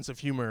strong sense of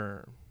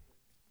humor.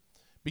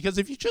 Because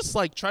if you just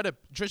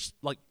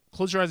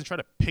close your eyes and try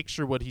to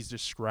picture what he's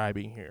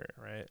describing here,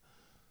 right?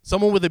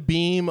 Someone with a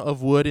beam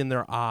of wood in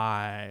their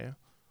eye,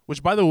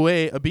 which, by the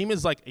way, a beam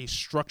is like a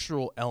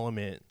structural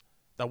element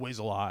that weighs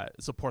a lot.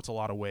 It supports a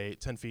lot of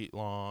weight, 10 feet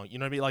long. You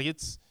know what I mean? Like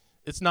it's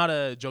not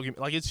a joking,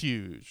 like it's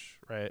huge,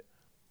 right?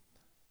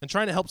 And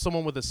trying to help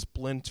someone with a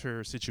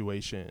splinter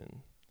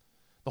situation,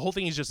 the whole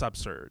thing is just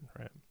absurd,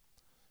 right?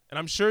 And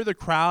I'm sure the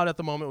crowd at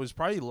the moment was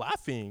probably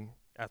laughing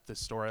at this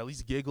story, at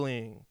least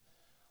giggling.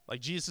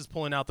 Like Jesus is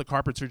pulling out the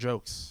carpenter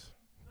jokes.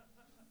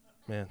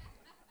 Man.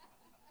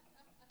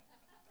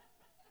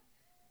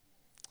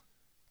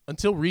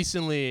 Until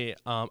recently,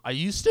 I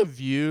used to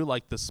view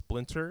like the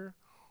splinter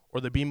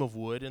or the beam of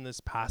wood in this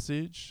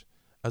passage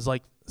as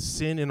like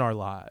sin in our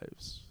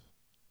lives.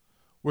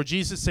 Where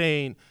Jesus is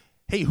saying,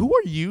 hey, who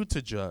are you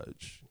to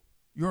judge?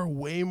 You're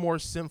way more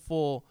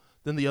sinful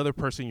than the other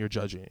person you're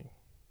judging.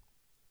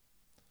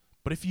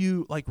 But if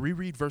you like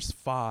reread verse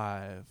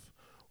 5,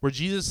 where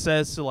Jesus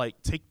says to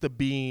like take the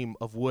beam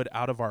of wood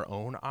out of our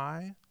own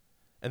eye,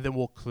 and then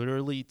we'll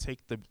clearly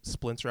take the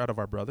splinter out of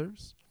our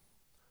brother's,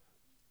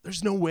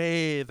 there's no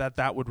way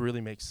that would really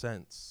make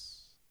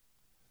sense.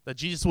 That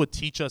Jesus would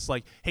teach us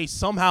like, hey,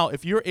 somehow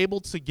if you're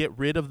able to get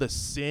rid of the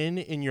sin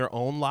in your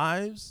own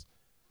lives,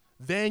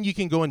 then you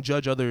can go and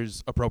judge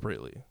others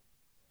appropriately.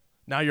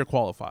 Now you're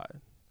qualified.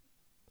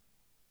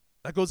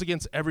 That goes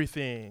against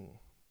everything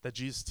that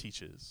Jesus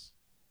teaches.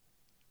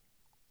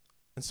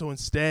 And so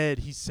instead,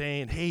 he's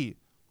saying, hey,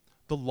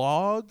 the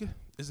log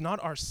is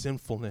not our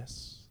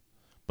sinfulness,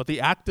 but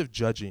the act of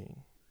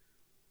judging.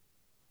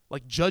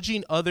 Like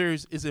judging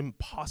others is it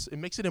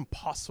makes it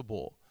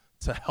impossible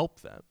to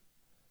help them.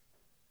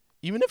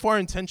 Even if our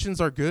intentions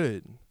are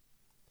good,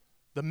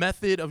 the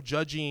method of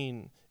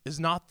judging is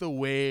not the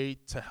way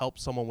to help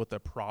someone with a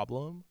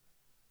problem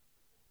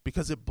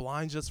because it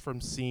blinds us from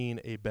seeing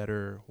a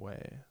better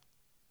way.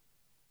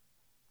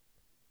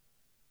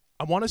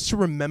 I want us to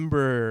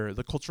remember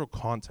the cultural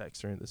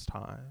context during this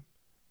time.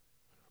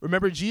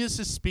 Remember, Jesus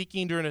is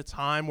speaking during a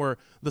time where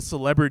the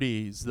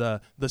celebrities,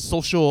 the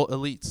social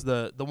elites,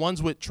 the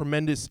ones with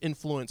tremendous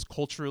influence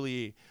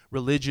culturally,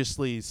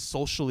 religiously,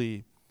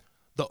 socially,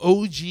 the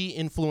OG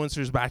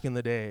influencers back in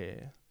the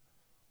day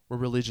were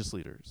religious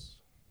leaders.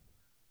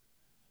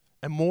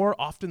 And more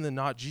often than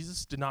not,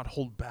 Jesus did not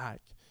hold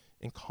back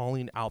in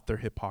calling out their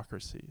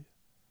hypocrisy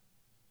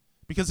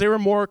because they were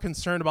more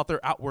concerned about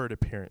their outward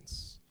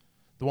appearance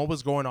than what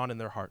was going on in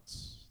their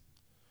hearts.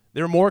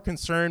 They were more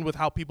concerned with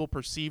how people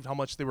perceived how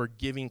much they were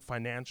giving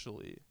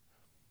financially.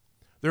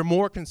 They're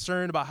more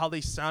concerned about how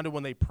they sounded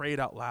when they prayed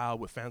out loud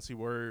with fancy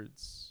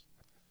words.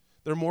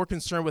 They're more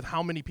concerned with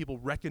how many people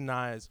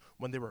recognized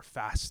when they were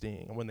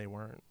fasting and when they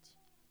weren't.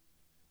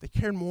 They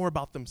cared more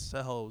about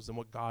themselves than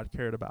what God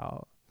cared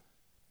about.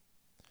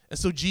 And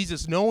so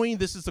Jesus, knowing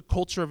this is the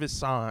culture of his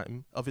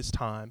time,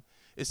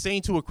 is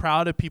saying to a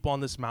crowd of people on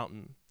this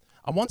mountain,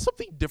 I want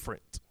something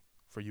different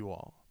for you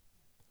all.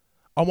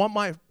 I want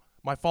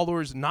my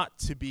followers not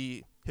to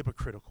be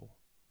hypocritical.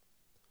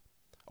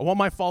 I want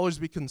my followers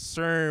to be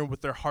concerned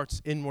with their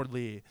hearts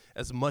inwardly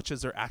as much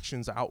as their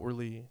actions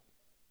outwardly.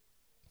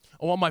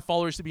 I want my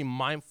followers to be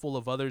mindful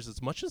of others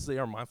as much as they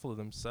are mindful of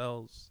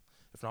themselves,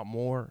 if not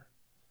more.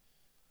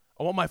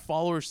 I want my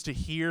followers to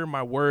hear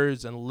my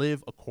words and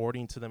live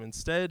according to them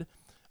instead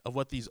of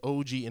what these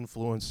OG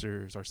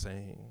influencers are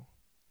saying.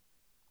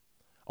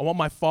 I want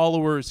my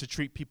followers to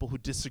treat people who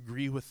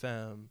disagree with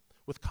them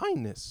with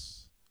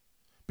kindness,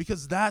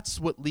 because that's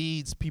what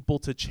leads people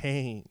to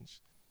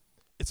change.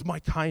 It's my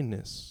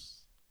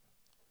kindness.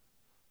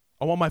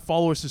 I want my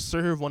followers to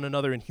serve one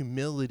another in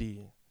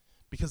humility,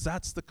 because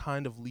that's the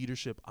kind of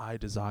leadership I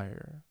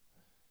desire.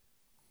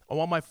 I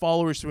want my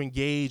followers to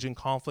engage in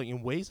conflict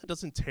in ways that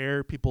doesn't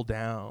tear people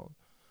down,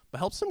 but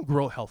helps them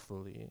grow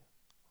healthily.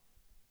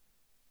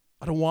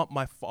 I don't want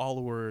my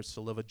followers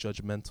to live a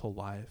judgmental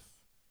life.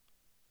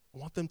 I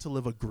want them to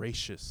live a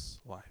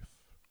gracious life.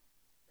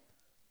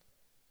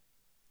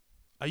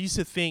 I used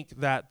to think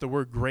that the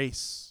word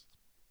grace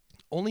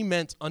only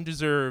meant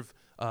undeserved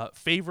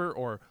favor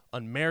or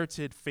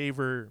unmerited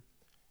favor,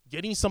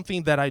 getting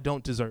something that I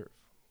don't deserve.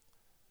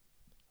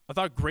 I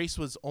thought grace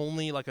was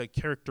only like a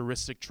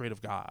characteristic trait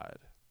of God.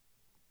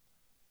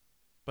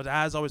 But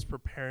as I was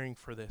preparing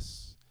for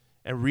this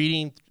and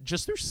reading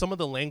just through some of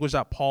the language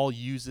that Paul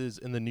uses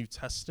in the New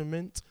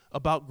Testament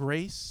about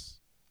grace,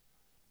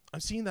 I'm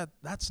seeing that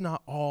that's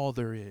not all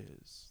there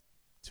is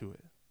to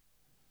it.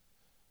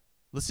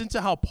 Listen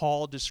to how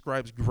Paul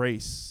describes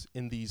grace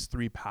in these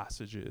three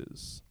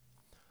passages.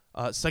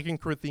 2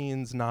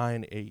 Corinthians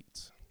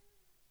 9:8.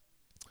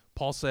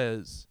 Paul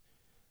says,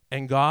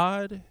 "And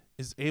God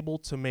is able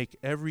to make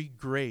every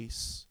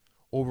grace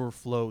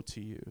overflow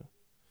to you,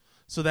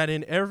 so that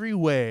in every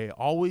way,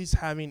 always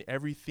having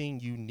everything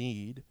you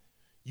need,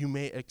 you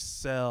may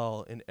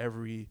excel in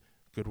every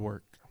good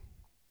work."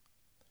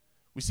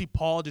 We see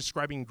Paul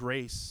describing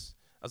grace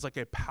as like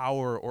a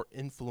power or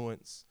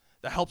influence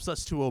that helps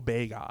us to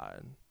obey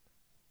God.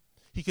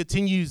 He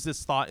continues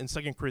this thought in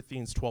 2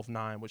 Corinthians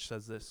 12:9, which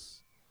says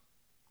this.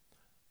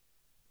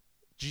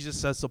 Jesus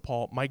says to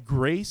Paul, "My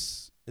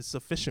grace is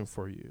sufficient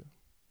for you,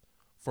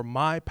 for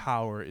my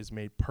power is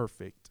made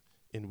perfect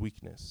in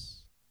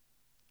weakness."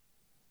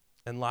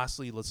 And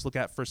lastly, let's look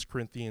at 1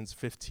 Corinthians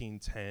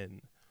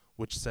 15:10,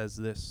 which says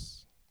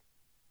this.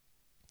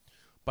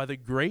 "By the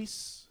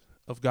grace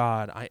of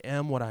God, I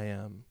am what I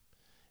am,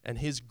 and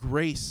his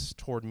grace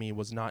toward me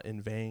was not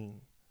in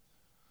vain.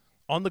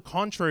 On the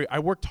contrary, I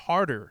worked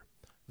harder,"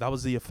 that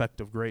was the effect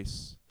of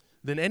grace,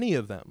 "than any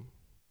of them,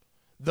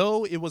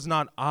 though it was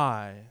not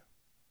I,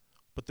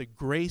 but the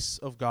grace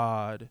of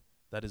God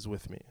that is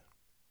with me."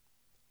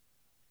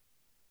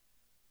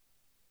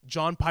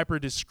 John Piper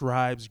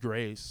describes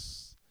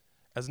grace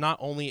as not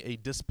only a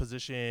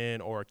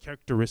disposition or a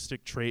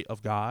characteristic trait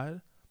of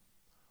God,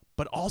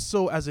 but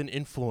also as an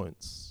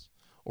influence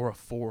or a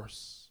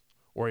force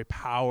or a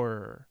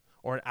power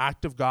or an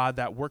act of God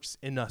that works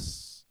in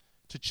us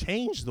to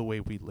change the way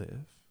we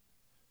live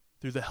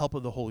through the help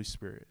of the Holy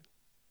Spirit.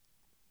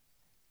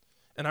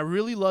 And I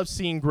really love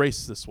seeing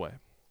grace this way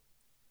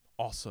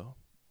also,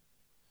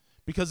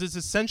 because it's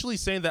essentially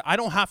saying that I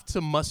don't have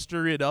to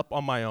muster it up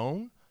on my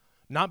own,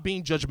 not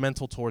being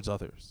judgmental towards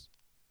others.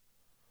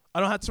 I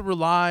don't have to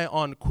rely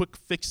on quick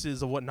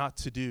fixes of what not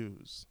to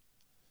do's,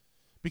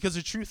 because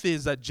the truth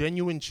is that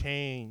genuine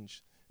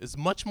change is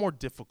much more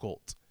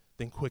difficult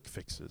than quick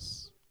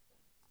fixes.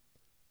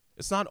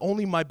 It's not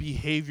only my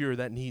behavior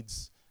that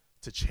needs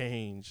to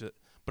change,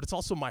 but it's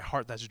also my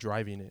heart that's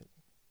driving it.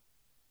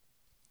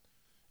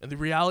 And the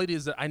reality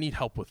is that I need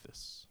help with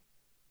this.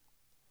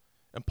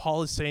 And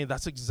Paul is saying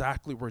that's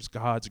exactly where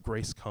God's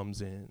grace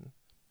comes in.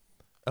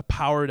 A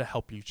power to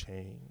help you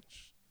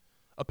change.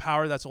 A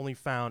power that's only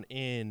found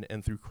in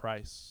and through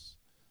Christ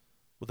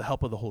with the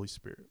help of the Holy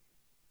Spirit.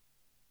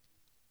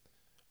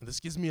 And this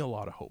gives me a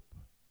lot of hope.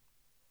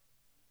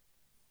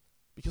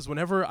 Because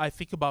whenever I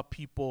think about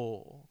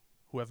people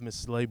who have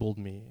mislabeled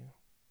me,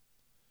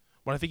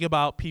 when I think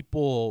about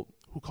people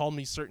who called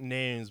me certain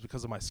names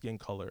because of my skin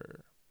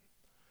color,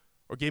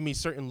 or gave me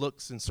certain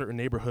looks in certain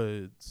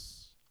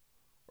neighborhoods,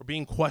 or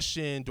being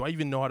questioned, do I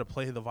even know how to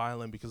play the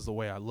violin because of the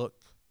way I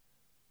look?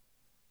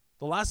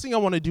 The last thing I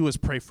want to do is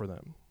pray for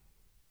them.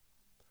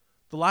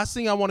 The last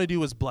thing I want to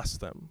do is bless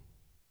them.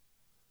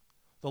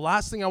 The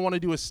last thing I want to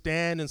do is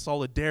stand in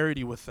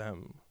solidarity with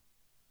them.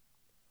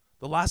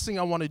 The last thing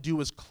I want to do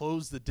is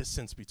close the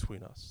distance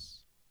between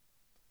us.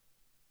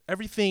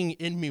 Everything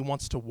in me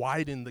wants to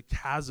widen the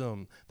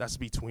chasm that's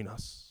between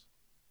us.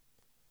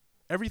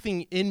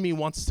 Everything in me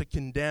wants to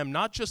condemn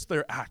not just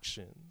their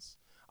actions.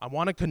 I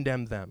want to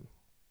condemn them.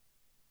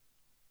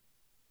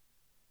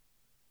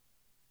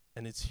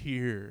 And it's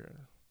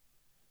here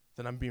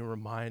that I'm being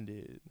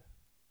reminded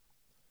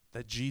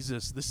that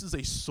Jesus, this is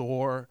a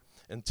sore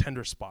and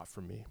tender spot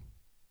for me.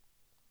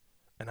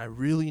 And I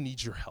really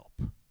need your help.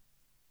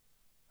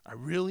 I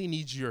really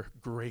need your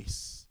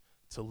grace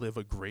to live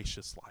a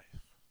gracious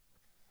life.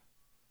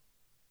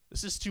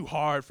 This is too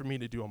hard for me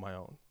to do on my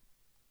own.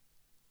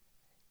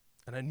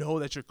 And I know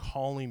that you're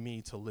calling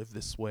me to live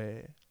this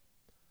way,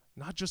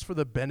 not just for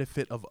the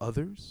benefit of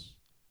others,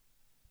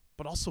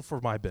 but also for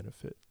my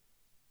benefit.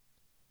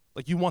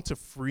 Like you want to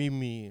free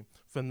me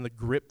from the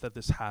grip that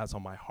this has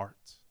on my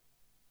heart.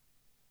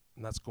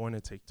 And that's going to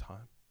take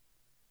time.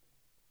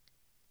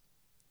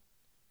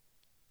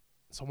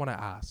 So I want to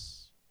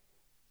ask,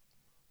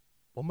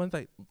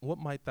 what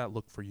might that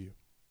look for you?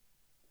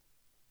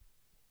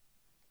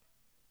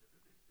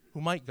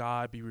 Who might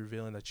God be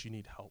revealing that you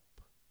need help?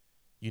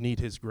 You need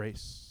his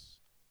grace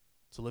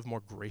to live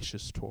more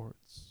gracious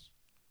towards.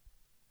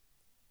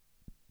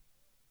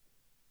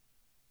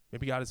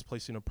 Maybe God is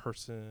placing a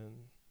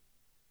person,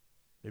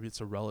 maybe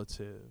it's a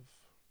relative,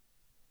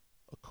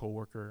 a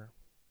coworker,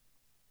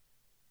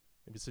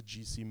 maybe it's a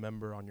GC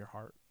member on your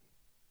heart.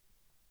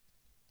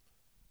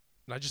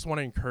 And I just want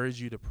to encourage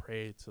you to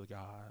pray to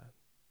God.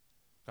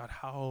 God,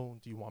 how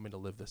do you want me to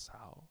live this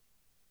out?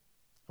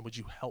 And would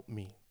you help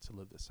me to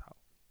live this out?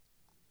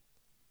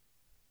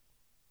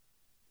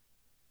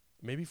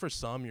 Maybe for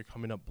some, you're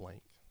coming up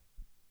blank.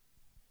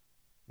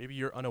 Maybe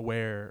you're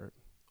unaware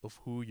of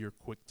who you're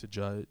quick to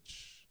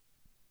judge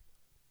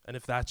And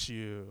if that's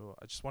you,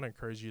 I just want to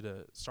encourage you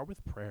to start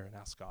with prayer and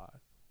ask God,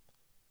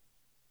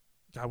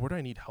 God, what do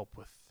I need help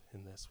with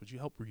in this? Would you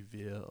help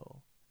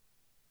reveal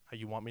how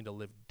you want me to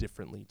live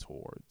differently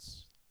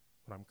towards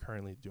what I'm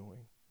currently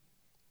doing?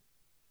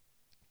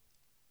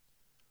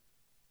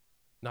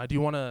 Now, I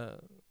do want to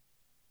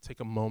take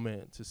a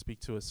moment to speak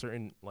to a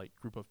certain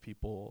group of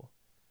people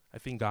I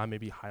think God may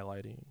be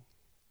highlighting.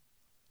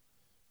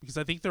 Because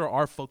I think there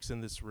are folks in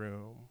this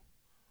room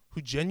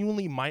who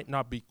genuinely might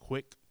not be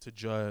quick to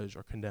judge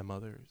or condemn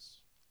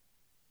others,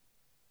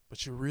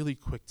 but you're really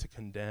quick to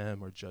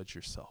condemn or judge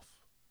yourself.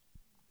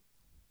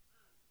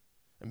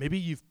 And maybe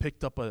you've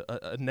picked up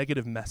a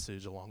negative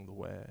message along the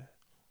way,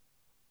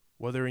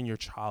 whether in your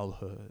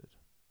childhood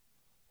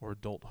or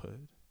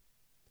adulthood.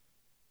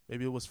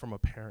 Maybe it was from a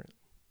parent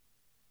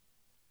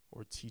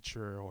or a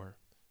teacher or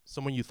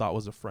someone you thought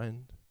was a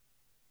friend.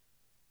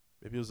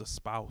 Maybe it was a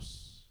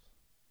spouse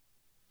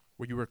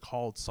where you were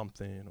called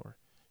something or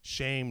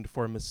shamed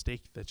for a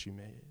mistake that you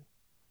made.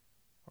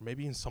 Or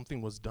maybe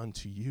something was done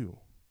to you.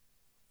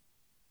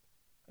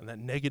 And that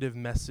negative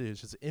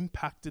message has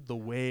impacted the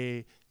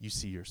way you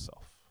see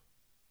yourself,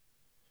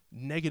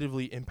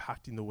 negatively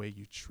impacting the way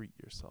you treat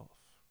yourself.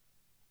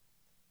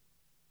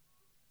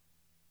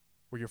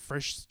 Where your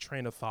first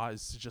train of thought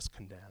is to just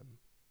condemn,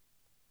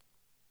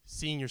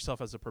 seeing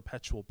yourself as a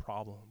perpetual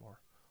problem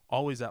or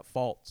always at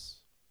fault,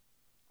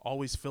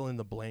 always fill in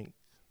the blank,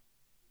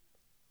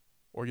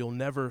 or you'll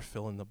never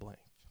fill in the blank.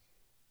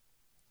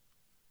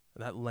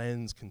 And that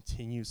lens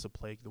continues to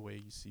plague the way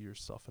you see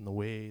yourself and the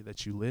way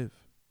that you live.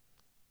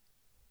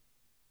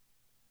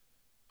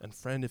 And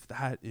friend, if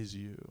that is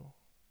you,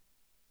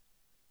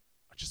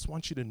 I just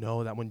want you to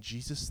know that when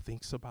Jesus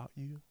thinks about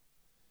you,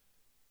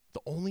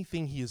 the only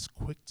thing he is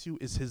quick to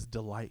is his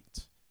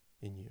delight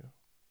in you.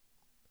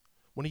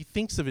 When he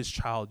thinks of his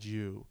child,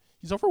 you,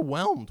 he's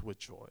overwhelmed with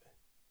joy.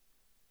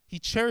 He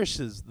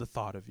cherishes the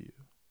thought of you.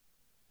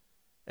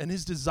 And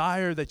his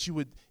desire is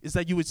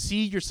that you would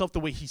see yourself the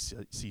way he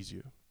sees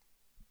you,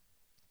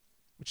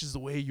 which is the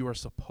way you are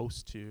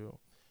supposed to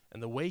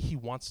and the way he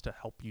wants to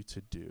help you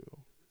to do.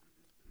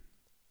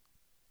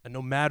 And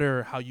no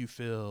matter how you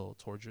feel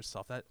towards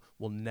yourself, that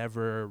will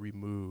never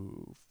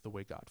remove the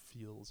way God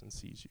feels and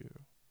sees you.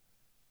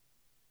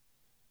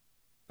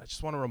 I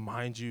just want to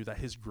remind you that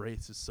his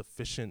grace is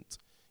sufficient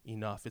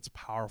enough, it's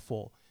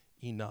powerful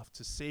enough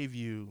to save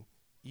you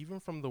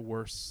even from the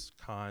worst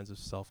kinds of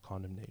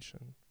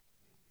self-condemnation.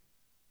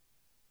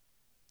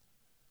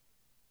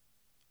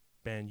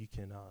 Ben, you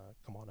can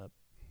come on up.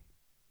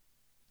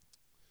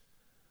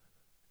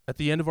 At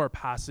the end of our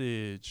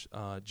passage,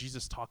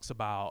 Jesus talks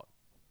about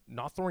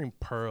not throwing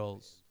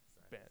pearls.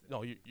 Ben,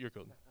 no, you're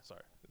good.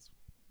 Sorry.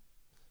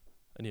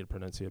 I need to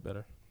pronunciate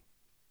better.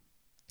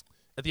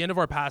 At the end of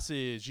our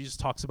passage, Jesus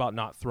talks about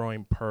not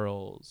throwing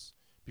pearls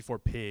before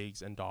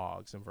pigs and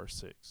dogs in verse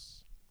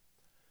 6.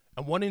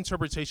 And one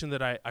interpretation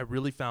that I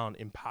really found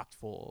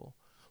impactful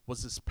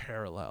was this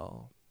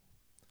parallel.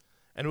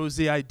 And it was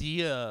the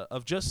idea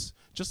of just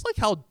like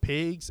how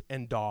pigs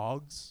and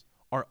dogs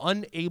are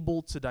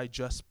unable to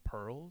digest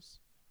pearls,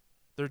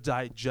 their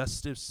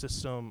digestive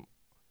system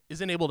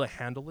isn't able to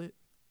handle it.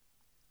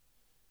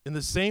 In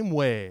the same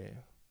way,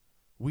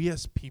 we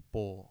as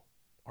people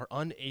are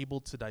unable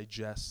to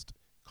digest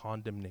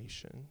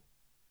condemnation.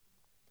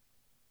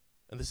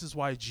 And this is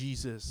why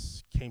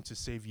Jesus came to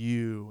save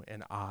you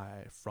and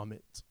I from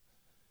it.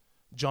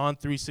 John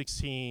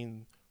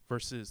 3:16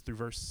 through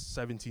verse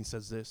 17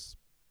 says this: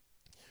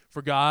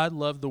 "For God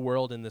loved the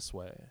world in this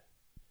way.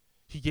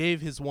 He gave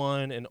his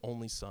one and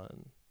only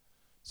Son,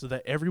 so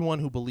that everyone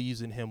who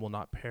believes in him will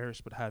not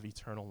perish but have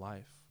eternal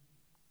life."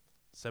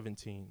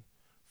 17,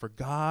 "For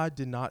God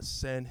did not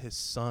send his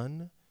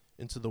Son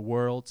into the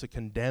world to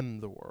condemn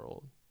the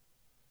world,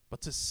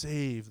 but to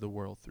save the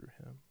world through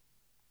him."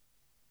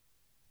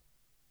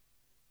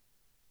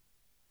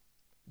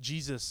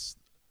 Jesus,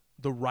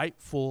 the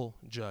rightful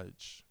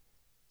judge,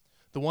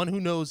 the one who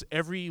knows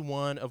every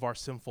one of our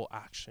sinful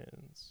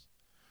actions,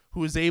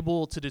 who is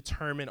able to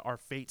determine our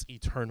fate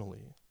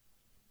eternally.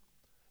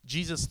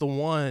 Jesus, the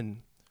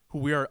one who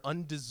we are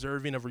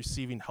undeserving of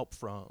receiving help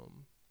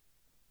from,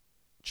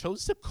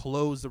 chose to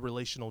close the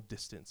relational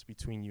distance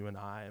between you and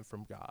I and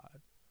from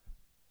God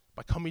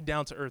by coming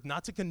down to earth,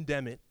 not to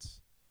condemn it,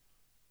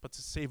 but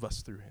to save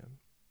us through him.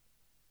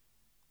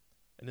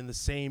 And in the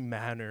same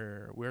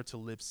manner, we are to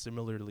live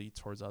similarly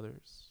towards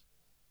others.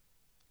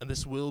 And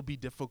this will be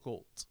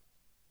difficult,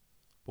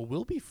 but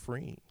will be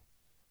freeing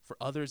for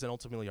others and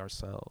ultimately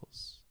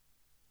ourselves.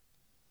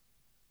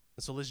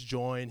 And so let's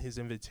join his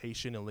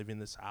invitation in living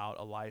this out,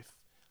 a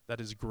life that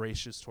is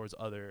gracious towards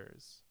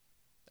others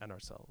and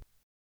ourselves.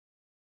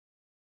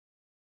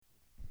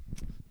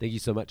 Thank you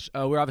so much.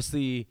 We're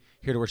obviously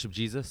here to worship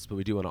Jesus, but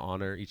we do want to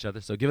honor each other.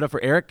 So give it up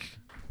for Eric.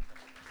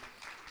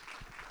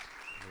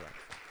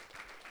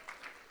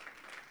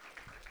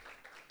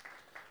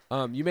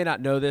 You may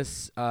not know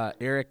this.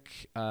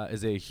 Eric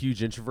is a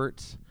huge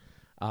introvert.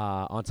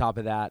 On top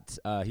of that,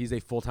 he's a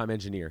full-time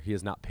engineer. He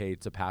is not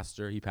paid to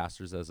pastor. He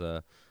pastors as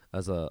a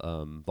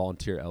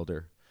volunteer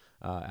elder.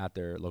 at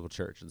their local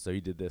church. And so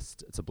he did this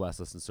to bless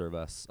us and serve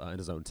us in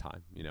his own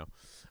time,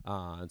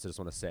 And so I just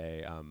want to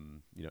say,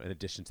 in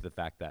addition to the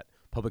fact that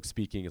public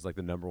speaking is like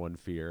the number one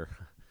fear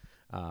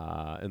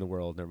in the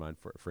world, never mind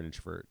for an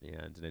introvert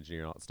and an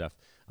engineer and all that stuff,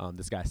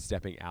 this guy's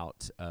stepping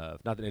out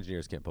of, not that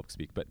engineers can't public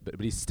speak, but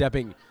he's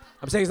stepping,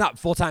 I'm saying he's not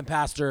full-time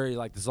pastor,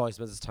 this is all he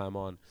spends his time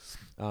on.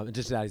 In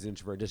addition to that, he's an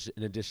introvert.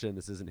 In addition,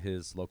 this isn't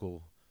his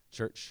local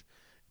church.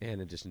 And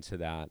in addition to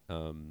that,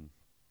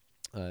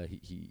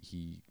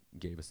 he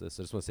gave us this.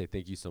 So I just want to say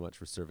thank you so much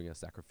for serving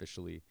us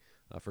sacrificially,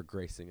 for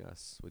gracing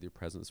us with your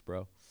presence,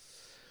 bro.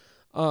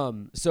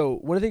 So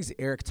one of the things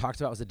Eric talked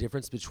about was the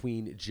difference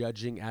between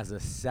judging as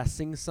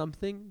assessing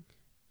something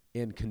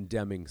and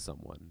condemning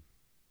someone.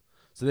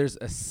 So there's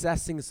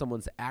assessing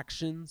someone's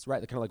actions,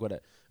 right? Kind of like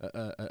what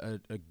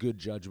a good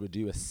judge would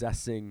do,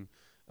 assessing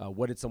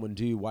what did someone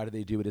do, why did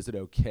they do it, is it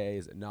okay,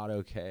 is it not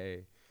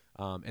okay?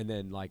 And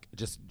then like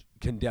just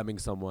condemning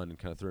someone and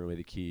kind of throwing away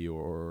the key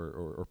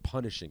or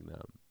punishing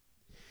them.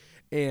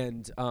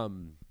 And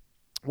one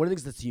of the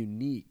things that's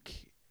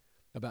unique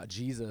about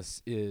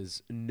Jesus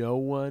is no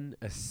one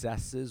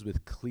assesses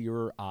with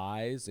clearer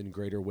eyes and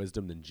greater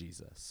wisdom than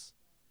Jesus.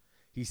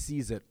 He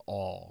sees it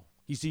all.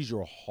 He sees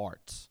your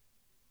heart.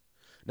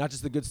 Not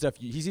just the good stuff.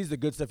 He sees the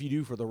good stuff you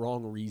do for the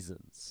wrong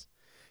reasons.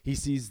 He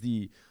sees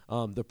the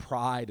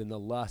pride and the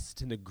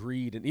lust and the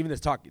greed and even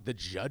the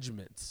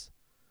judgments,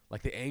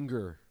 like the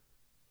anger,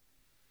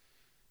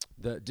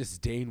 the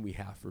disdain we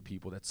have for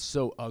people. That's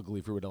so ugly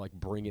if we were to like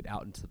bring it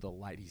out into the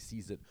light. He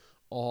sees it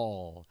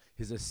all.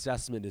 His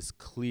assessment is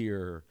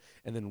clear.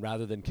 And then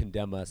rather than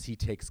condemn us, he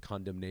takes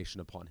condemnation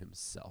upon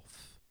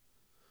himself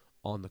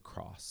on the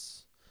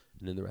cross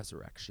and in the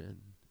resurrection.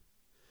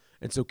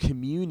 And so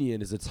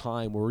communion is a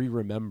time where we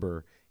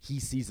remember he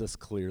sees us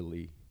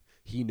clearly.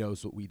 He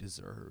knows what we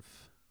deserve.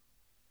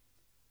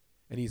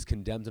 And he's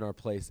condemned in our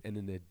place. And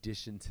in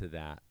addition to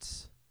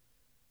that,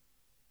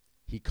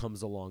 he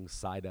comes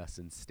alongside us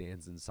and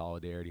stands in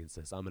solidarity and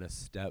says, I'm going to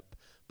step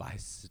by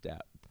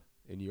step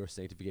in your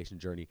sanctification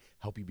journey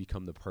help you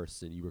become the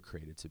person you were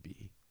created to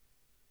be.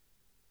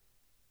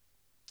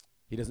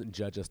 He doesn't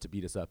judge us to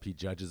beat us up. He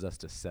judges us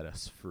to set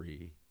us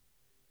free.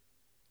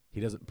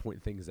 He doesn't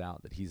point things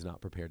out that he's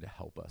not prepared to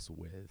help us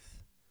with.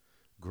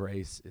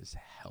 Grace is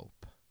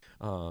help.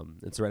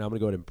 And so right now I'm going to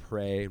go ahead and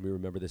pray, and we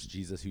remember this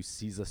Jesus who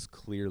sees us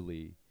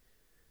clearly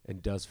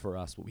and does for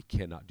us what we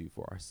cannot do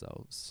for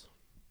ourselves.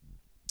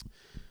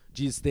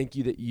 Jesus, thank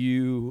you that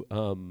you,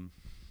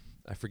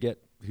 I forget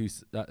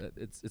who's,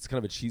 it's kind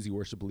of a cheesy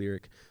worship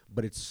lyric,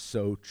 but it's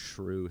so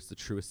true. It's the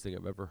truest thing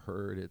I've ever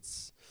heard.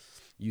 It's,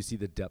 you see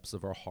the depths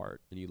of our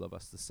heart and you love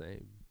us the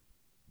same.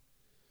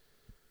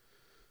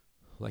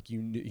 Like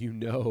you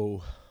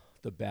know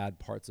the bad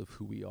parts of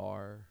who we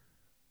are.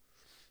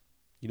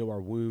 You know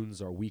our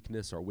wounds, our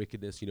weakness, our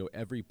wickedness. You know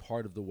every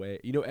part of the way,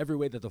 every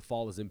way that the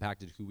fall has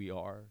impacted who we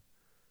are.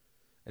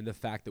 And the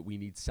fact that we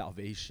need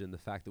salvation, the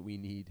fact that we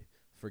need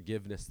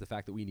forgiveness, the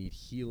fact that we need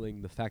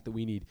healing, the fact that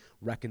we need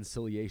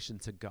reconciliation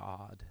to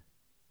God.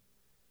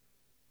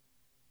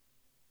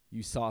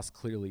 You saw us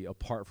clearly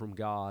apart from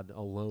God,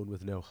 alone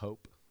with no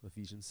hope,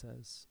 Ephesians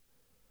says.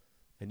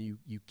 And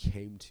you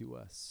came to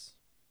us.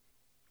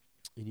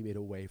 And you made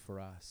a way for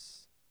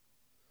us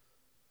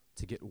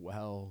to get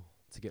well,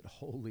 to get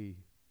holy.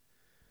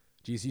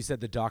 Jesus, you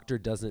said the doctor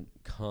doesn't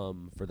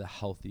come for the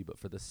healthy, but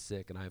for the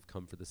sick, and I have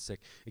come for the sick.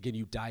 Again,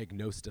 you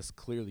diagnosed us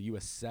clearly. You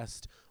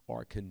assessed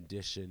our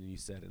condition, and you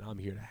said, and I'm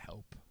here to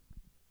help.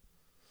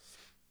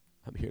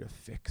 I'm here to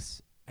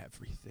fix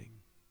everything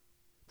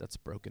that's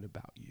broken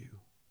about you.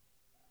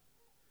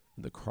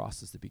 And the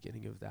cross is the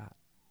beginning of that.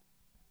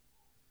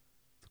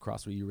 The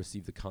cross where you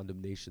received the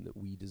condemnation that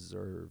we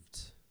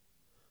deserved,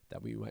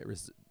 that we might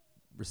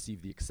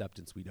receive the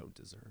acceptance we don't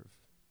deserve.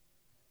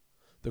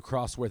 The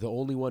cross where the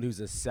only one whose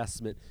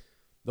assessment,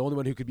 the only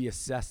one who could be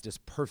assessed as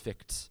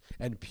perfect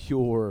and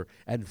pure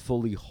and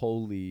fully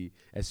holy,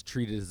 as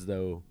treated as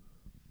though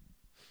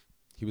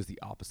he was the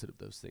opposite of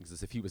those things,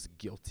 as if he was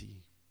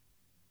guilty.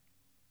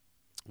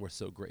 We're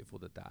so grateful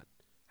that that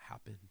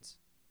happened.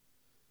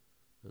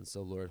 And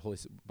so, Lord, Holy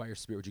Spirit, by your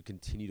Spirit, would you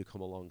continue to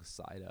come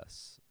alongside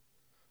us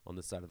on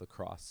the side of the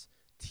cross,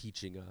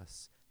 teaching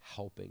us,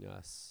 helping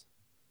us,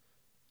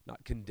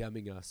 not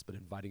condemning us, but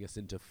inviting us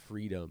into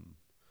freedom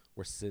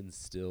where sin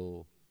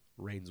still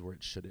reigns where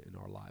it shouldn't in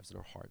our lives and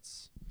our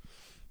hearts.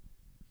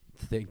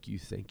 Thank you,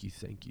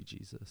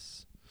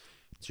 Jesus.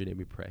 It's your name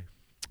we pray.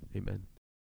 Amen.